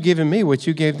aren't you giving me what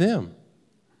you gave them?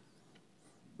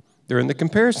 They're in the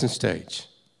comparison stage.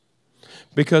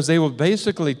 Because they will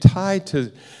basically tie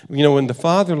to, when the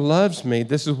Father loves me,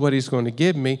 this is what He's going to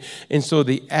give me. And so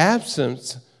the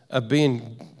absence of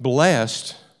being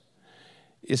blessed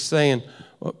is saying,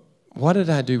 well, what did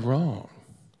I do wrong?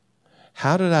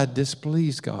 How did I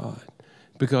displease God?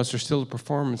 Because there's still a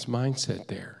performance mindset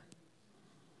there.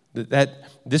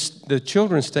 The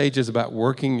children's stage is about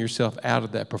working yourself out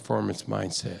of that performance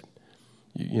mindset.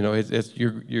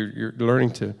 You're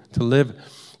learning to live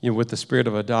with the spirit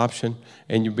of adoption,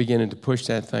 and you're beginning to push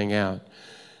that thing out.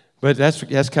 But that's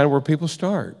kind of where people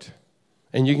start.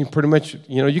 And you can pretty much,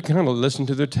 you kind of listen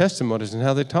to their testimonies and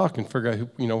how they talk and figure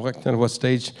out, what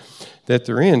stage that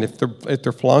they're in. If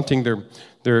they're flaunting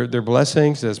their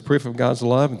blessings as proof of God's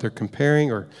love, and they're comparing,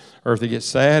 or if they get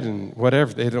sad and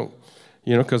whatever, they don't,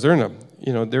 because they're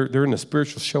in a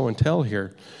spiritual show and tell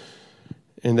here,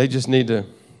 and they just need to.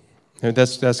 And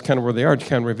that's kind of where they are. It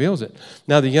kind of reveals it.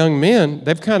 Now, the young men,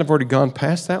 they've kind of already gone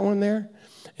past that one there.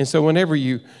 And so whenever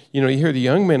you hear the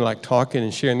young men like talking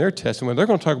and sharing their testimony, they're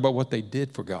going to talk about what they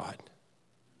did for God.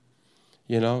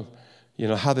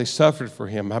 How they suffered for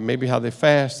him, maybe how they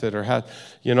fasted, or how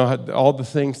all the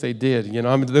things they did.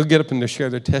 They'll get up and they'll share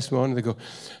their testimony. They go,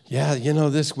 yeah,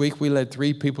 this week we led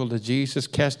 3 people to Jesus,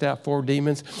 cast out 4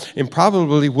 demons, and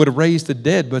probably would have raised the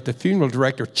dead, but the funeral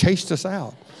director chased us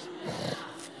out.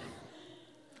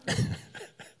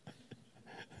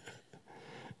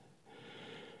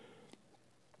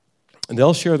 And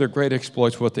they'll share their great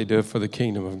exploits, what they did for the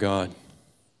kingdom of God.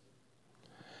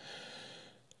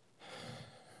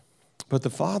 But the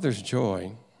Father's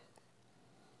joy,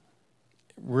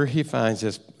 where he finds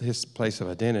his place of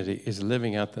identity, is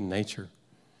living out the nature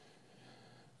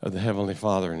of the Heavenly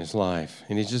Father in his life.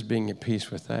 And he's just being at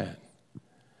peace with that.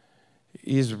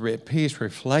 He's at peace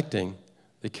reflecting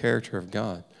the character of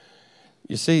God.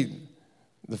 You see,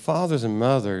 the fathers and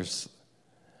mothers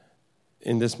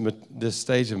in this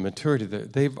stage of maturity,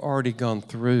 they've already gone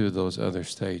through those other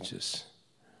stages.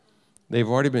 They've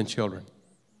already been children.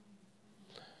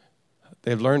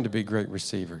 They've learned to be great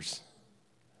receivers.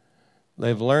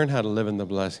 They've learned how to live in the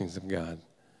blessings of God.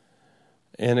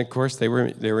 And of course, they were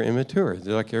immature.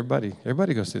 They're like everybody.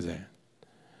 Everybody goes through that.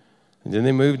 And then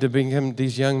they moved to become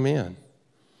these young men.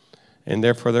 And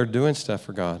therefore, they're doing stuff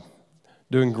for God,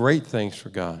 doing great things for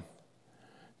God.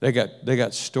 They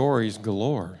got stories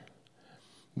galore.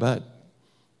 But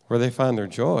where they find their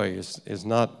joy is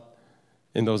not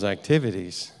in those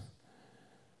activities,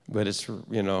 but it's,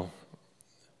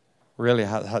 really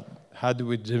how do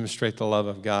we demonstrate the love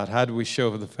of God? How do we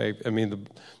show the faith?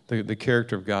 The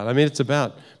character of God. It's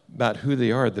about who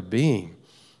they are, the being.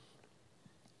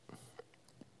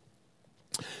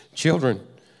 Children,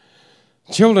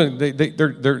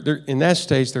 they're in that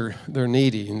stage. They're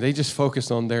needy, and they just focus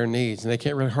on their needs, and they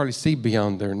can't really hardly see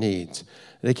beyond their needs.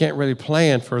 They can't really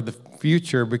plan for the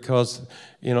future because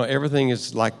everything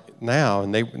is like now,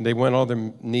 and they want all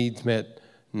their needs met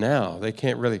now. They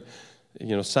can't really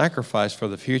sacrifice for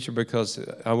the future because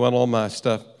I want all my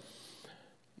stuff,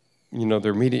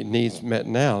 their immediate needs met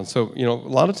now. And so a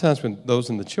lot of times when those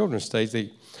in the children's stage,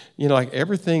 they like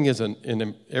everything's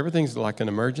like an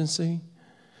emergency.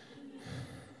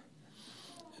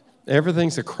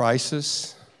 Everything's a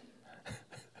crisis.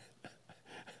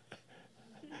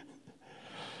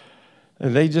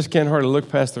 And they just can't hardly look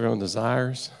past their own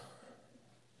desires.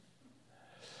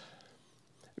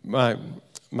 My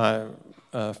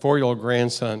 4-year-old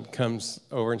grandson comes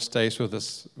over and stays with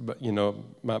us. But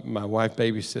my wife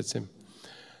babysits him.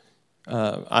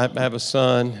 I have a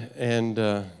son and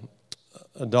a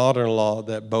daughter-in-law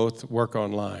that both work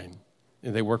online.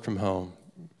 And they work from home,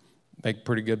 make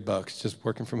pretty good bucks just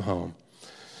working from home.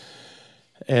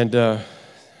 And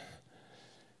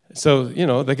so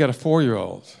they got a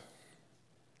 4-year-old.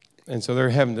 And so they're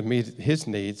having to meet his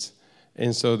needs.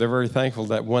 And so they're very thankful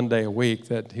that one day a week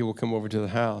that he will come over to the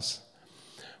house.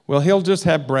 Well, he'll just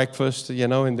have breakfast,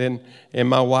 and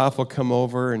my wife will come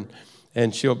over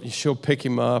and she'll pick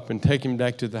him up and take him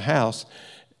back to the house.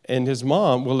 And his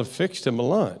mom will have fixed him a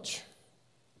lunch.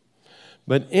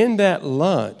 But in that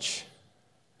lunch,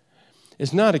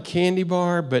 it's not a candy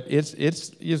bar, but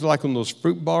it's like one of those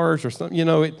fruit bars or something.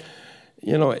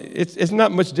 It's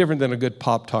not much different than a good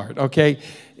Pop-Tart, okay?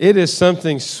 It is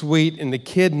something sweet, and the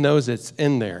kid knows it's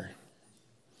in there.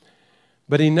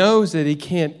 But he knows that he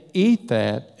can't eat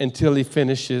that until he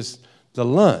finishes the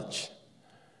lunch.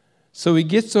 So he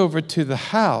gets over to the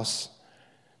house,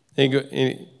 and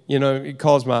he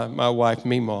calls my wife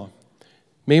Meemaw.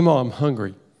 Meemaw, I'm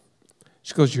hungry.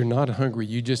 She goes, you're not hungry.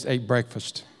 You just ate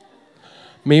breakfast.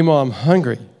 Meemaw, I'm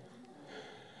hungry.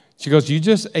 She goes, you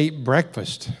just ate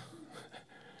breakfast.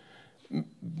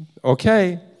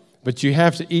 Okay, but you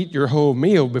have to eat your whole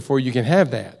meal before you can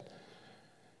have that.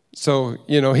 So,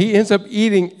 he ends up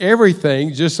eating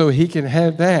everything just so he can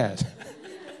have that.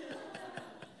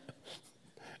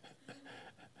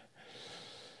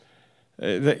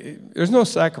 There's no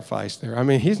sacrifice there.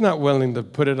 He's not willing to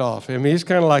put it off. He's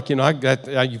kind of like,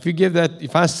 if you give that,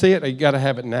 if I see it, you got to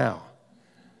have it now.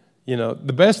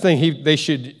 The best thing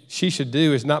she should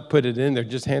do is not put it in there,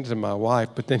 just hand it to my wife.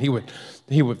 But then he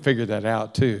would figure that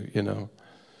out too,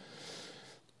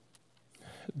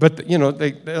 But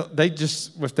they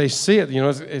just, if they see it,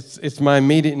 it's my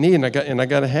immediate need, and I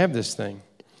got to have this thing.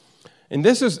 And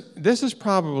this is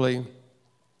probably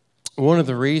one of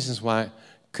the reasons why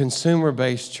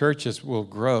consumer-based churches will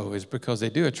grow, is because they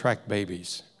do attract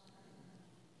babies.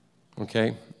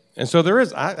 Okay, and so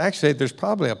there's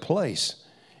probably a place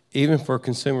even for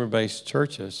consumer-based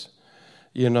churches,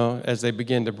 as they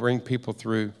begin to bring people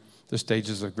through the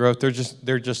stages of growth.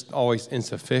 They're just always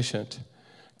insufficient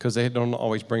because they don't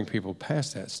always bring people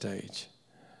past that stage.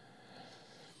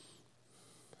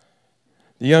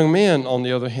 The young men, on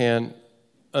the other hand,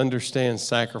 understand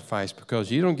sacrifice because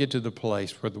you don't get to the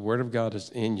place where the Word of God is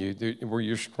in you, where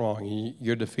you're strong,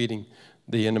 you're defeating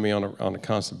the enemy on a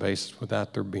constant basis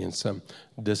without there being some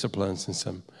disciplines and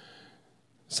some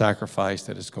sacrifice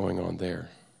that is going on there.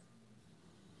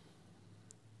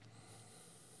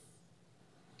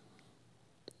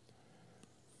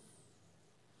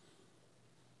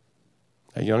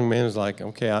 A young man is like,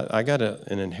 okay, I got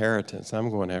an inheritance. I'm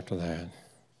going after that.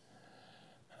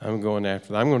 I'm going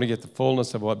after that. I'm going to get the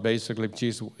fullness of what basically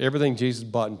Jesus, everything Jesus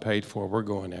bought and paid for, we're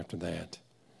going after that.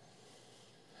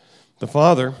 The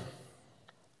father,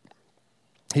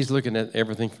 he's looking at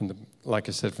everything from the, like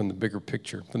I said, from the bigger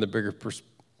picture, from the bigger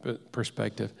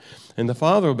perspective. And the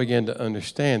father will begin to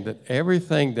understand that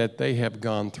everything that they have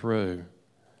gone through,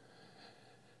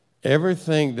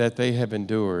 everything that they have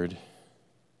endured,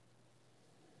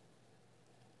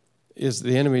 is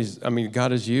the enemy's,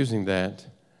 God is using that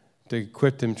to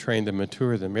equip them, train them,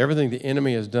 mature them. Everything the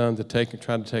enemy has done to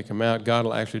try to take them out, God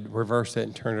will actually reverse that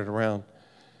and turn it around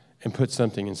and put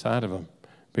something inside of them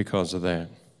because of that.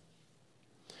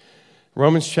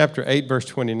 Romans chapter 8, verse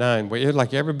 29, where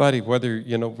like everybody, whether,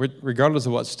 regardless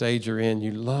of what stage you're in,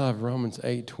 you love Romans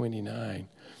 8:29.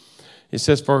 It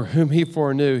says, for whom he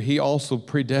foreknew, he also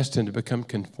predestined to become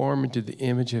conformed to the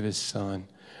image of his Son,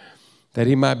 that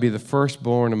he might be the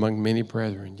firstborn among many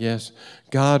brethren. Yes,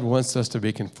 God wants us to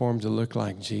be conformed to look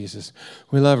like Jesus.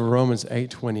 We love Romans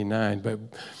 8:29, but,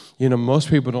 most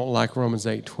people don't like Romans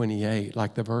 8:28,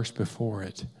 like the verse before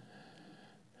it.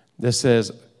 That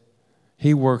says,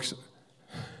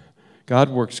 God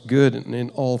works good in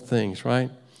all things,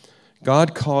 right?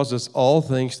 God causes all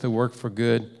things to work for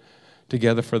good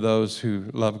together for those who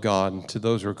love God and to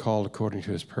those who are called according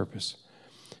to his purpose.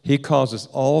 He causes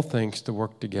all things to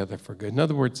work together for good. In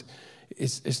other words,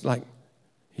 it's like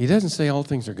he doesn't say all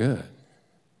things are good.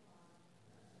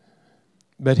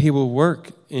 But he will work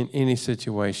in any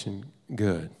situation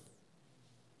good.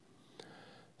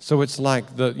 So it's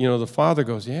like the Father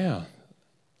goes, yeah,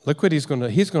 look what he's going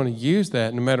to use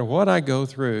that no matter what I go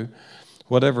through,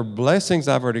 whatever blessings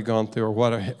I've already gone through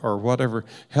or whatever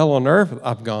hell on earth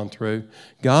I've gone through,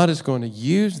 God is going to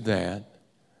use that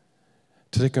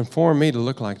to conform me to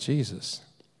look like Jesus.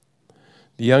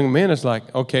 The young man is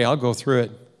like, okay, I'll go through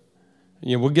it.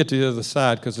 We'll get to the other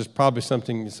side because there's probably some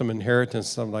inheritance,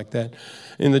 something like that.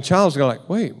 And the child's going like,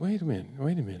 wait a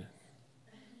minute.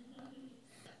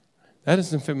 That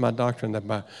doesn't fit my doctrine.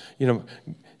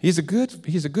 He's a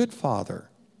good father.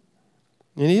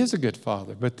 And he is a good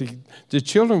father. But the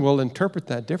children will interpret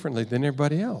that differently than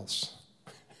everybody else.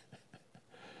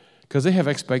 Because they have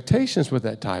expectations with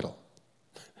that title.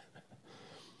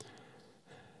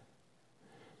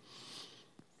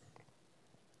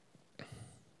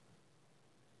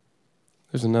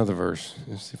 There's another verse.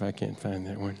 Let's see if I can't find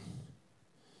that one.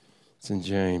 It's in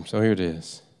James. Oh, here it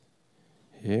is.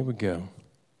 Here we go.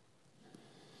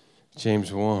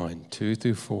 James 1, 2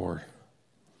 through 4.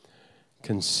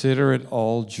 Consider it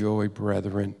all joy,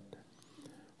 brethren,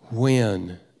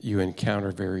 when you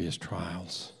encounter various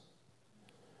trials.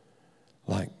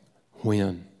 Like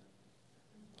when.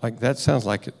 Like that sounds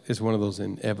like it's one of those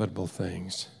inevitable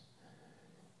things.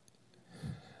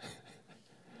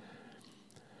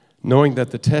 Knowing that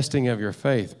the testing of your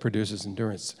faith produces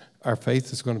endurance. Our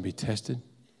faith is going to be tested.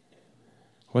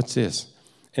 What's this?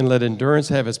 And let endurance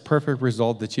have its perfect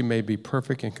result, that you may be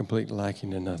perfect and complete,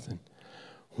 lacking in nothing.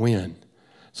 When?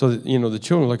 So that, the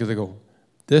children look at it and go,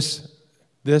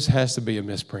 this has to be a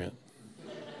misprint.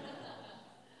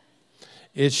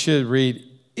 It should read,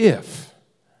 if.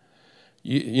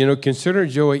 Consider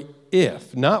joy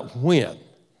if, not when.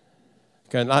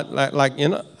 Okay,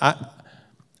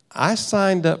 I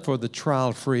signed up for the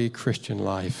trial-free Christian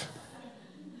life.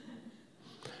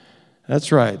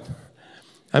 That's right.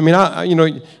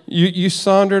 You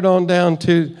sauntered on down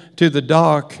to the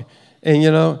dock, and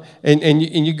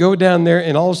you go down there,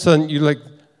 and all of a sudden you're like,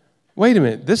 wait a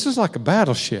minute, this is like a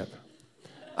battleship.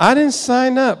 I didn't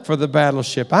sign up for the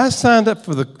battleship. I signed up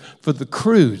for the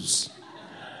cruise,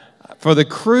 for the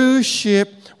cruise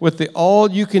ship with the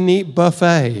all-you-can-eat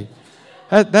buffet.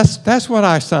 That's what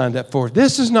I signed up for.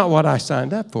 This is not what I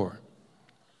signed up for.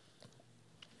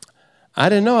 I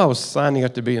didn't know I was signing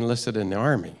up to be enlisted in the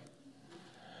Army.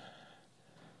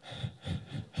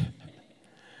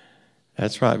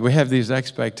 That's right. We have these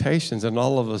expectations, and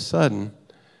all of a sudden,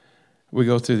 we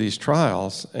go through these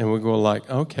trials, and we go like,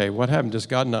 okay, what happened? Does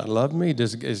God not love me?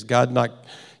 Is God not,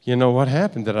 what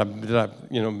happened? Did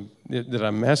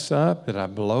I mess up? Did I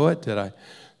blow it?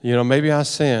 Maybe I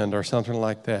sinned or something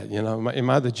like that. Am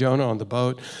I the Jonah on the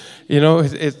boat?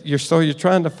 You're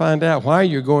trying to find out why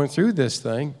you're going through this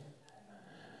thing.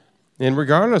 And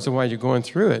regardless of why you're going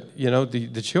through it,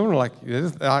 the children are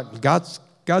like,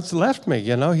 God's left me.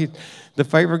 The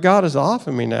favor of God is off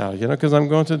of me now, because I'm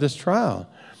going through this trial.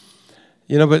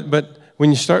 But when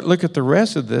you start looking at the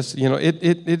rest of this,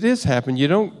 it is happening. You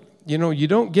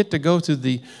don't get to go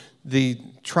through the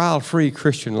trial-free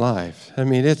Christian life. I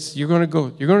mean, you're going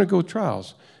to go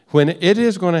trials when it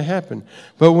is going to happen.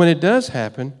 But when it does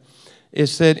happen, it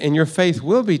said, and your faith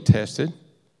will be tested.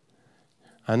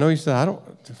 I know you said,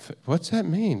 what's that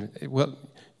mean? Well,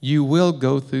 you will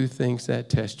go through things that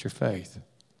test your faith.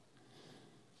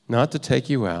 Not to take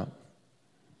you out,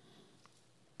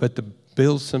 but to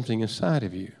build something inside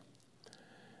of you.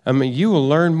 I mean, you will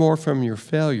learn more from your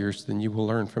failures than you will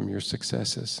learn from your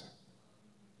successes.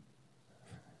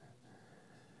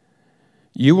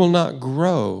 You will not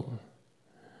grow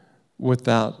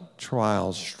without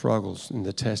trials, struggles, and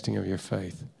the testing of your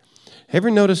faith. Have you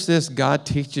ever noticed this? God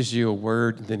teaches you a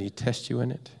word, and then he tests you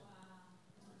in it.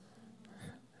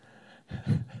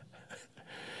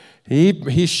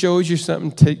 He shows you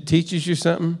something, teaches you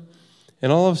something,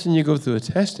 and all of a sudden you go through a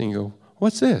testing and you go,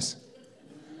 what's this?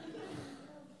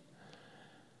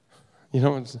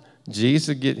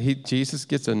 Jesus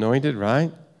gets anointed,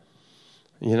 right?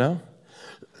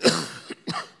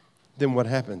 Then what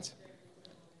happens?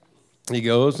 He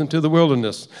goes into the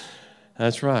wilderness.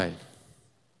 That's right.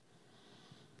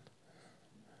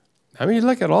 I mean, you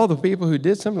look at all the people who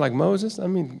did something like Moses. I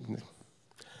mean,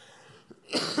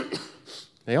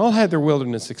 they all had their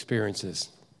wilderness experiences.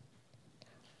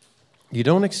 You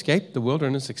don't escape the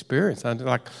wilderness experience. I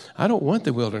don't want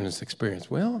the wilderness experience.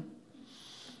 Well,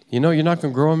 you're not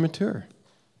going to grow and mature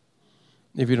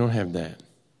if you don't have that.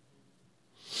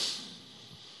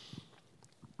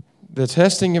 The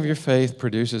testing of your faith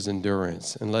produces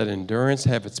endurance, and let endurance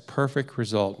have its perfect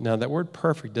result. Now, that word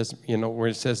perfect doesn't, where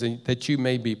it says that you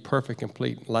may be perfect,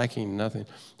 complete, lacking nothing.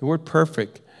 The word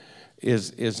perfect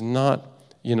is not,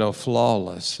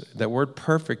 flawless. That word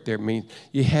perfect there means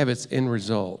you have its end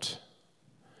result.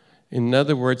 In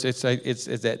other words, it's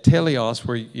that teleos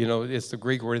where, it's the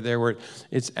Greek word there where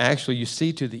it's actually you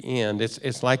see to the end.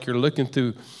 It's like you're looking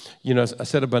through, a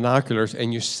set of binoculars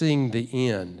and you're seeing the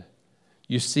end.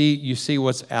 You see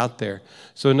what's out there.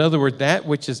 So in other words, that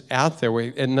which is out there,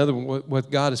 what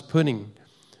God is putting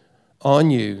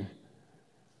on you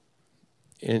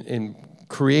and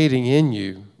creating in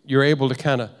you, you're able to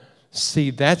kind of see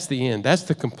that's the end. That's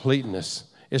the completeness.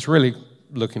 It's really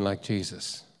looking like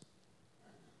Jesus.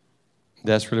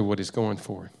 That's really what he's going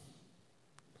for.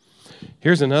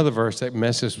 Here's another verse that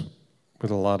messes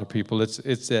with a lot of people.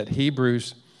 It's at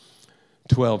Hebrews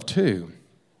 12:2.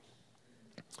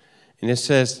 And it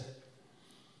says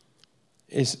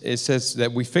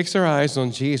that we fix our eyes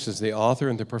on Jesus, the author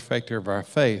and the perfecter of our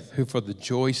faith, who for the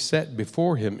joy set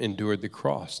before him endured the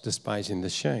cross, despising the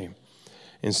shame,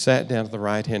 and sat down at the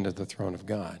right hand of the throne of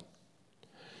God.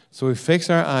 So we fix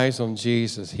our eyes on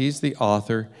Jesus. He's the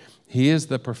author. He is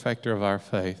the perfecter of our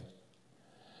faith.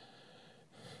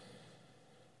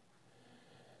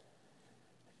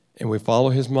 And we follow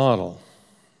his model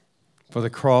for the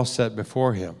cross set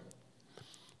before him.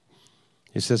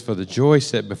 He says, for the joy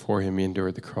set before him, he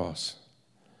endured the cross.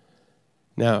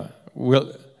 Now,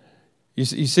 you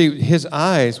see, his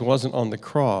eyes wasn't on the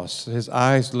cross. His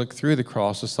eyes looked through the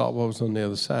cross and saw what was on the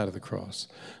other side of the cross.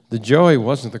 The joy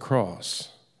wasn't the cross.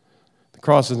 The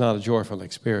cross is not a joyful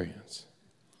experience.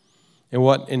 And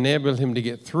what enabled him to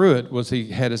get through it was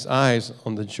he had his eyes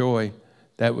on the joy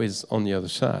that was on the other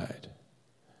side.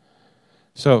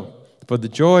 So, for the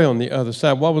joy on the other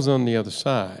side, what was on the other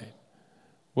side?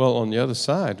 Well, on the other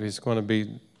side, it's going to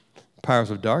be powers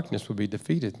of darkness will be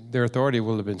defeated. Their authority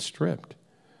will have been stripped.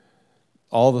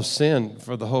 All the sin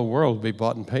for the whole world will be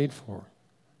bought and paid for.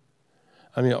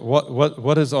 I mean,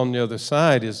 what is on the other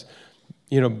side is,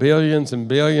 billions and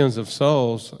billions of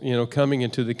souls, coming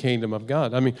into the kingdom of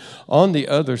God. I mean, on the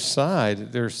other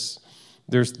side, there's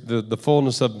the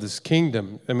fullness of this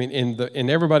kingdom. I mean, and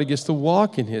everybody gets to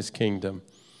walk in his kingdom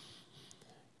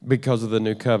because of the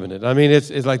new covenant. I mean,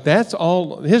 it's like that's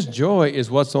all. His joy is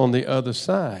what's on the other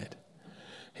side.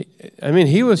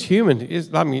 He was human.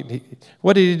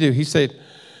 What did he do? He said,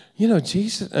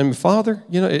 Jesus, Father,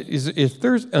 if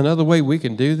there's another way we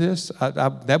can do this,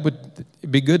 that would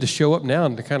be good to show up now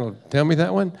and to kind of tell me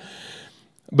that one.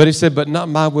 But he said, but not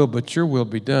my will, but your will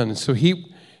be done. And so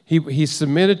he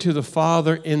submitted to the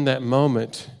Father in that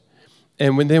moment.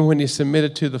 And when he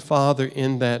submitted to the Father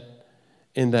in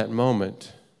that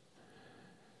moment,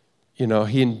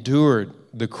 he endured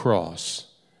the cross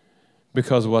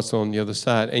because of what's on the other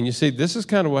side. And you see, this is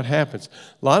kind of what happens.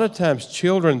 A lot of times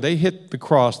children, they hit the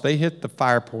cross, they hit the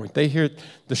fire point, they hit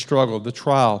the struggle, the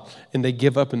trial, and they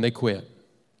give up and they quit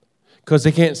because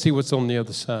they can't see what's on the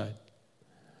other side.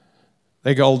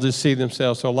 They all just see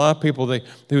themselves. So a lot of people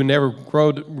who never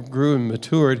grew and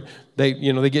matured, they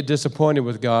get disappointed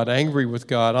with God, angry with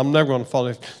God. I'm never going to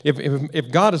follow.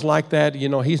 If God is like that,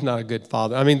 He's not a good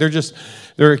father. I mean,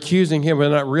 they're accusing Him, but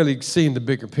not really seeing the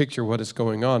bigger picture of what is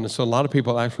going on. And so a lot of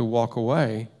people actually walk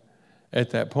away at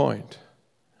that point.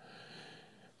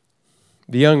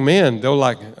 The young men, they're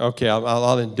like, okay,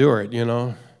 I'll endure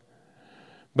it,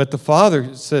 But the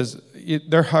father says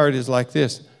their heart is like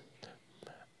this.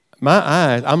 My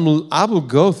eyes, I will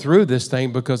go through this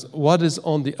thing because what is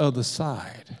on the other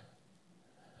side?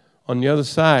 On the other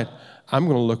side, I'm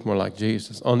going to look more like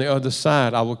Jesus. On the other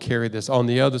side, I will carry this. On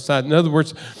the other side, in other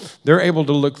words, they're able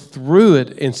to look through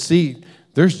it and see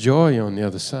there's joy on the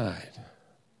other side.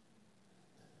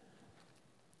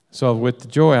 So with the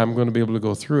joy, I'm going to be able to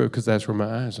go through it because that's where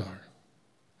my eyes are.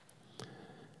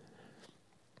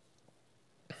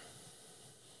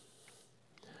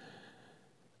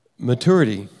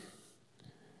 Maturity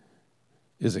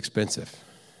is expensive.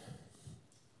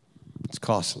 It's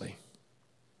costly.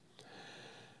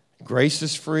 Grace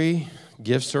is free.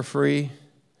 Gifts are free.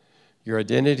 Your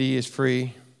identity is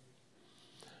free.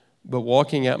 But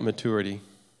walking out maturity,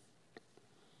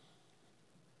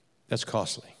 that's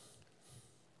costly.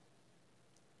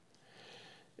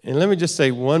 And let me just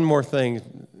say one more thing.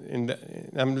 And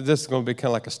this is going to be kind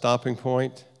of like a stopping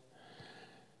point.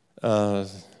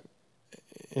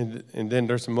 And then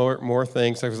there's some more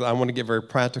things. I want to get very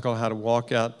practical how to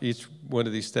walk out each one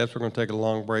of these steps. We're going to take a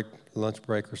long break, lunch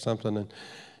break or something,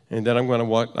 and then I'm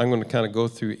going to kind of go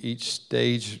through each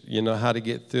stage, how to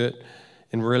get through it,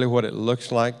 and really what it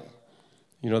looks like,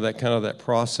 that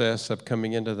process of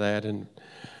coming into that. And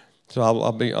so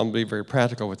I'll be very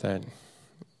practical with that.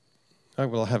 I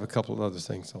will have a couple of other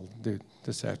things I'll do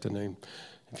this afternoon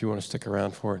if you want to stick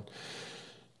around for it.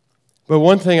 But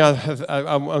one thing I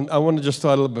want to just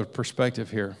throw a little bit of perspective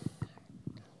here.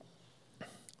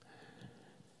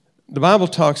 The Bible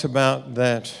talks about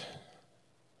that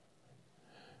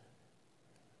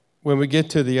when we get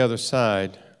to the other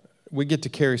side, we get to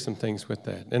carry some things with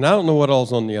that. And I don't know what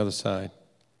all's on the other side.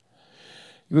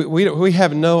 We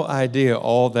have no idea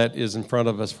all that is in front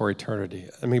of us for eternity.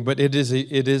 But it is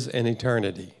an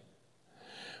eternity.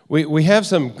 We have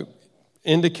some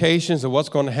indications of what's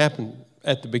going to happen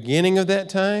at the beginning of that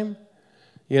time.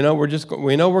 We know we're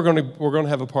going to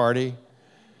have a party.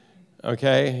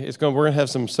 Okay, we're going to have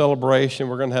some celebration.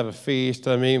 We're going to have a feast.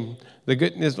 The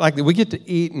good is like we get to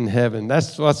eat in heaven.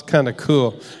 That's what's kind of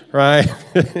cool, right?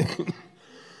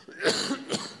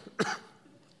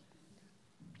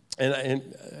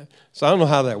 So I don't know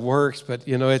how that works, but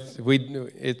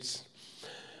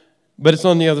but it's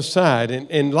on the other side,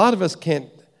 and a lot of us can't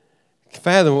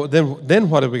fathom. Then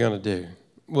what are we going to do?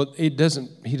 Well, He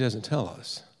doesn't tell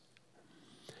us.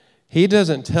 He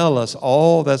doesn't tell us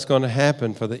all that's going to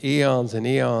happen for the eons and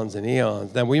eons and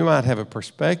eons. Now, we might have a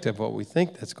perspective of what we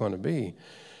think that's going to be,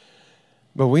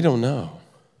 but we don't know.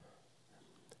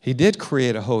 He did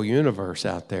create a whole universe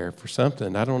out there for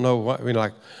something. I don't know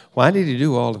why did He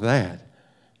do all of that?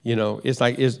 It's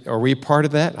like, are we part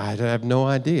of that? I have no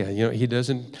idea. He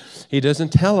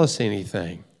doesn't tell us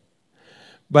anything.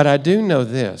 But I do know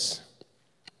this.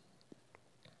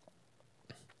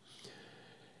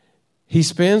 He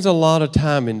spends a lot of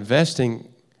time investing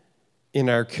in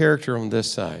our character on this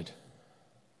side.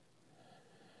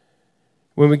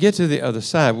 When we get to the other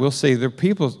side, we'll see there are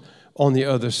people on the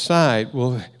other side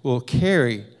will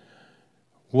carry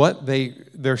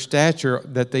their stature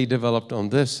that they developed on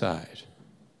this side.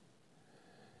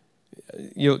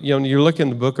 You look in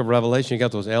the book of Revelation, you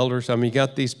got those elders. You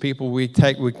got these people we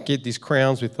get these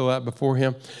crowns we throw out before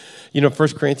Him. 1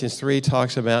 Corinthians 3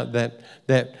 talks about that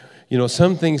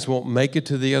some things won't make it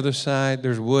to the other side.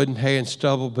 There's wood and hay and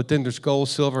stubble, but then there's gold,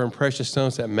 silver, and precious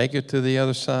stones that make it to the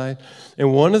other side.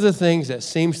 And one of the things that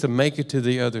seems to make it to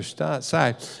the other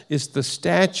side is the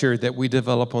stature that we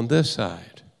develop on this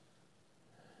side.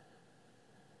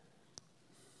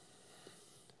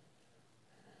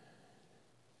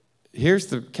 Here's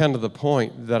the kind of the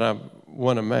point that I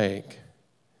want to make.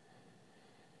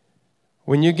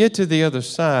 When you get to the other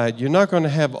side, you're not going to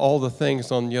have all the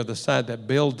things on the other side that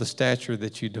build the stature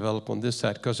that you develop on this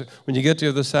side. Because when you get to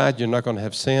the other side, you're not going to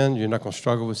have sin. You're not going to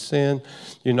struggle with sin.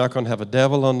 You're not going to have a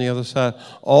devil on the other side.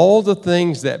 All the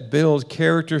things that build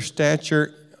character,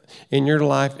 stature in your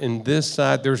life in this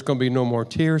side, there's going to be no more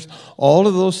tears. All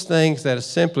of those things that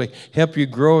simply help you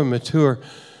grow and mature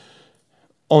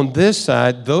on this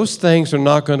side, those things are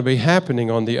not going to be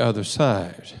happening on the other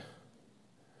side.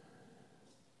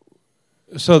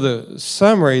 So the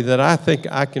summary that I think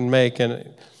I can make,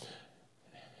 and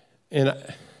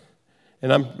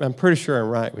I'm pretty sure I'm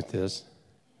right with this.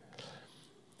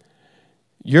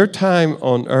 Your time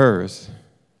on earth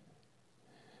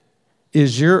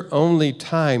is your only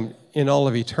time in all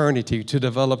of eternity to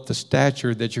develop the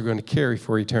stature that you're going to carry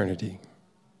for eternity.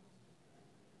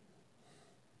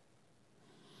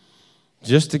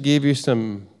 Just to give you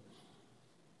some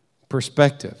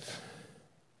perspective,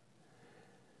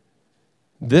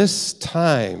 this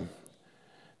time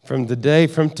from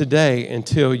today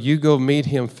until you go meet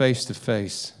him face to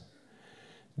face,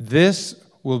 this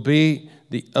will be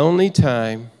the only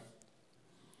time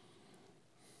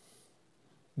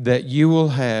that you will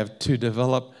have to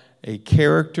develop a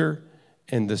character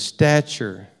and the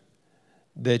stature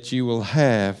that you will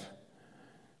have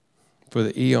for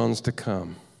the eons to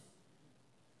come.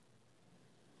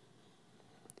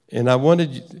 And I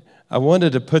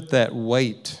wanted to put that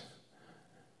weight,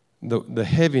 the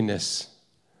heaviness,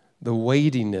 the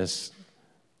weightiness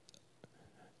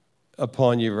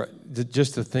upon you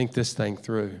just to think this thing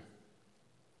through.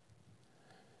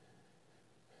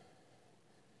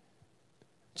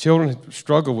 Children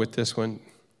struggle with this one,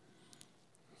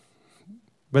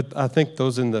 but I think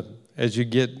as you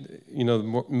get,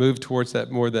 move towards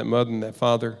that more, that mother and that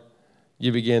father,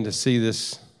 you begin to see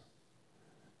this.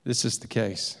 This is the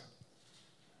case.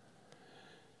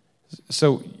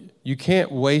 So you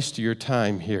can't waste your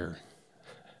time here.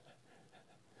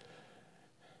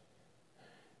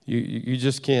 You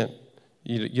just can't.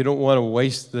 You don't want to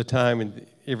waste the time and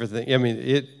everything. I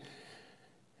mean,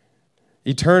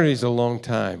 eternity is a long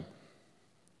time.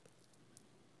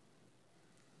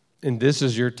 And this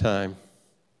is your time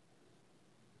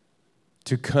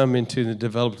to come into and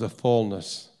develop the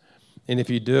fullness. And if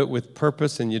you do it with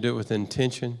purpose and you do it with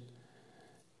intention,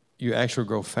 you actually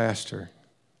grow faster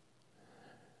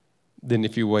than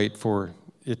if you wait for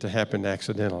it to happen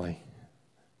accidentally.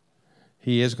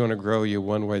 He is going to grow you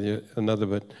one way or another,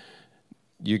 but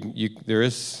there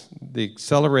is the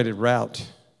accelerated route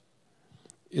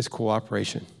is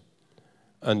cooperation,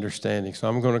 understanding. So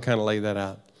I'm going to kind of lay that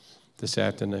out this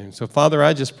afternoon. So, Father,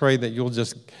 I just pray that you'll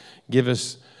just give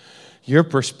us your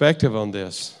perspective on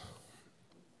this.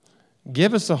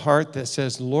 Give us a heart that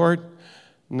says, Lord,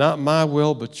 not my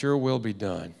will, but your will be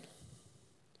done.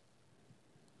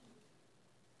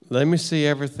 Let me see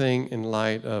everything in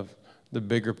light of the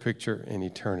bigger picture in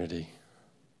eternity.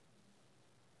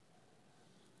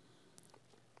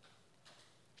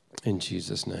 In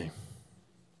Jesus' name.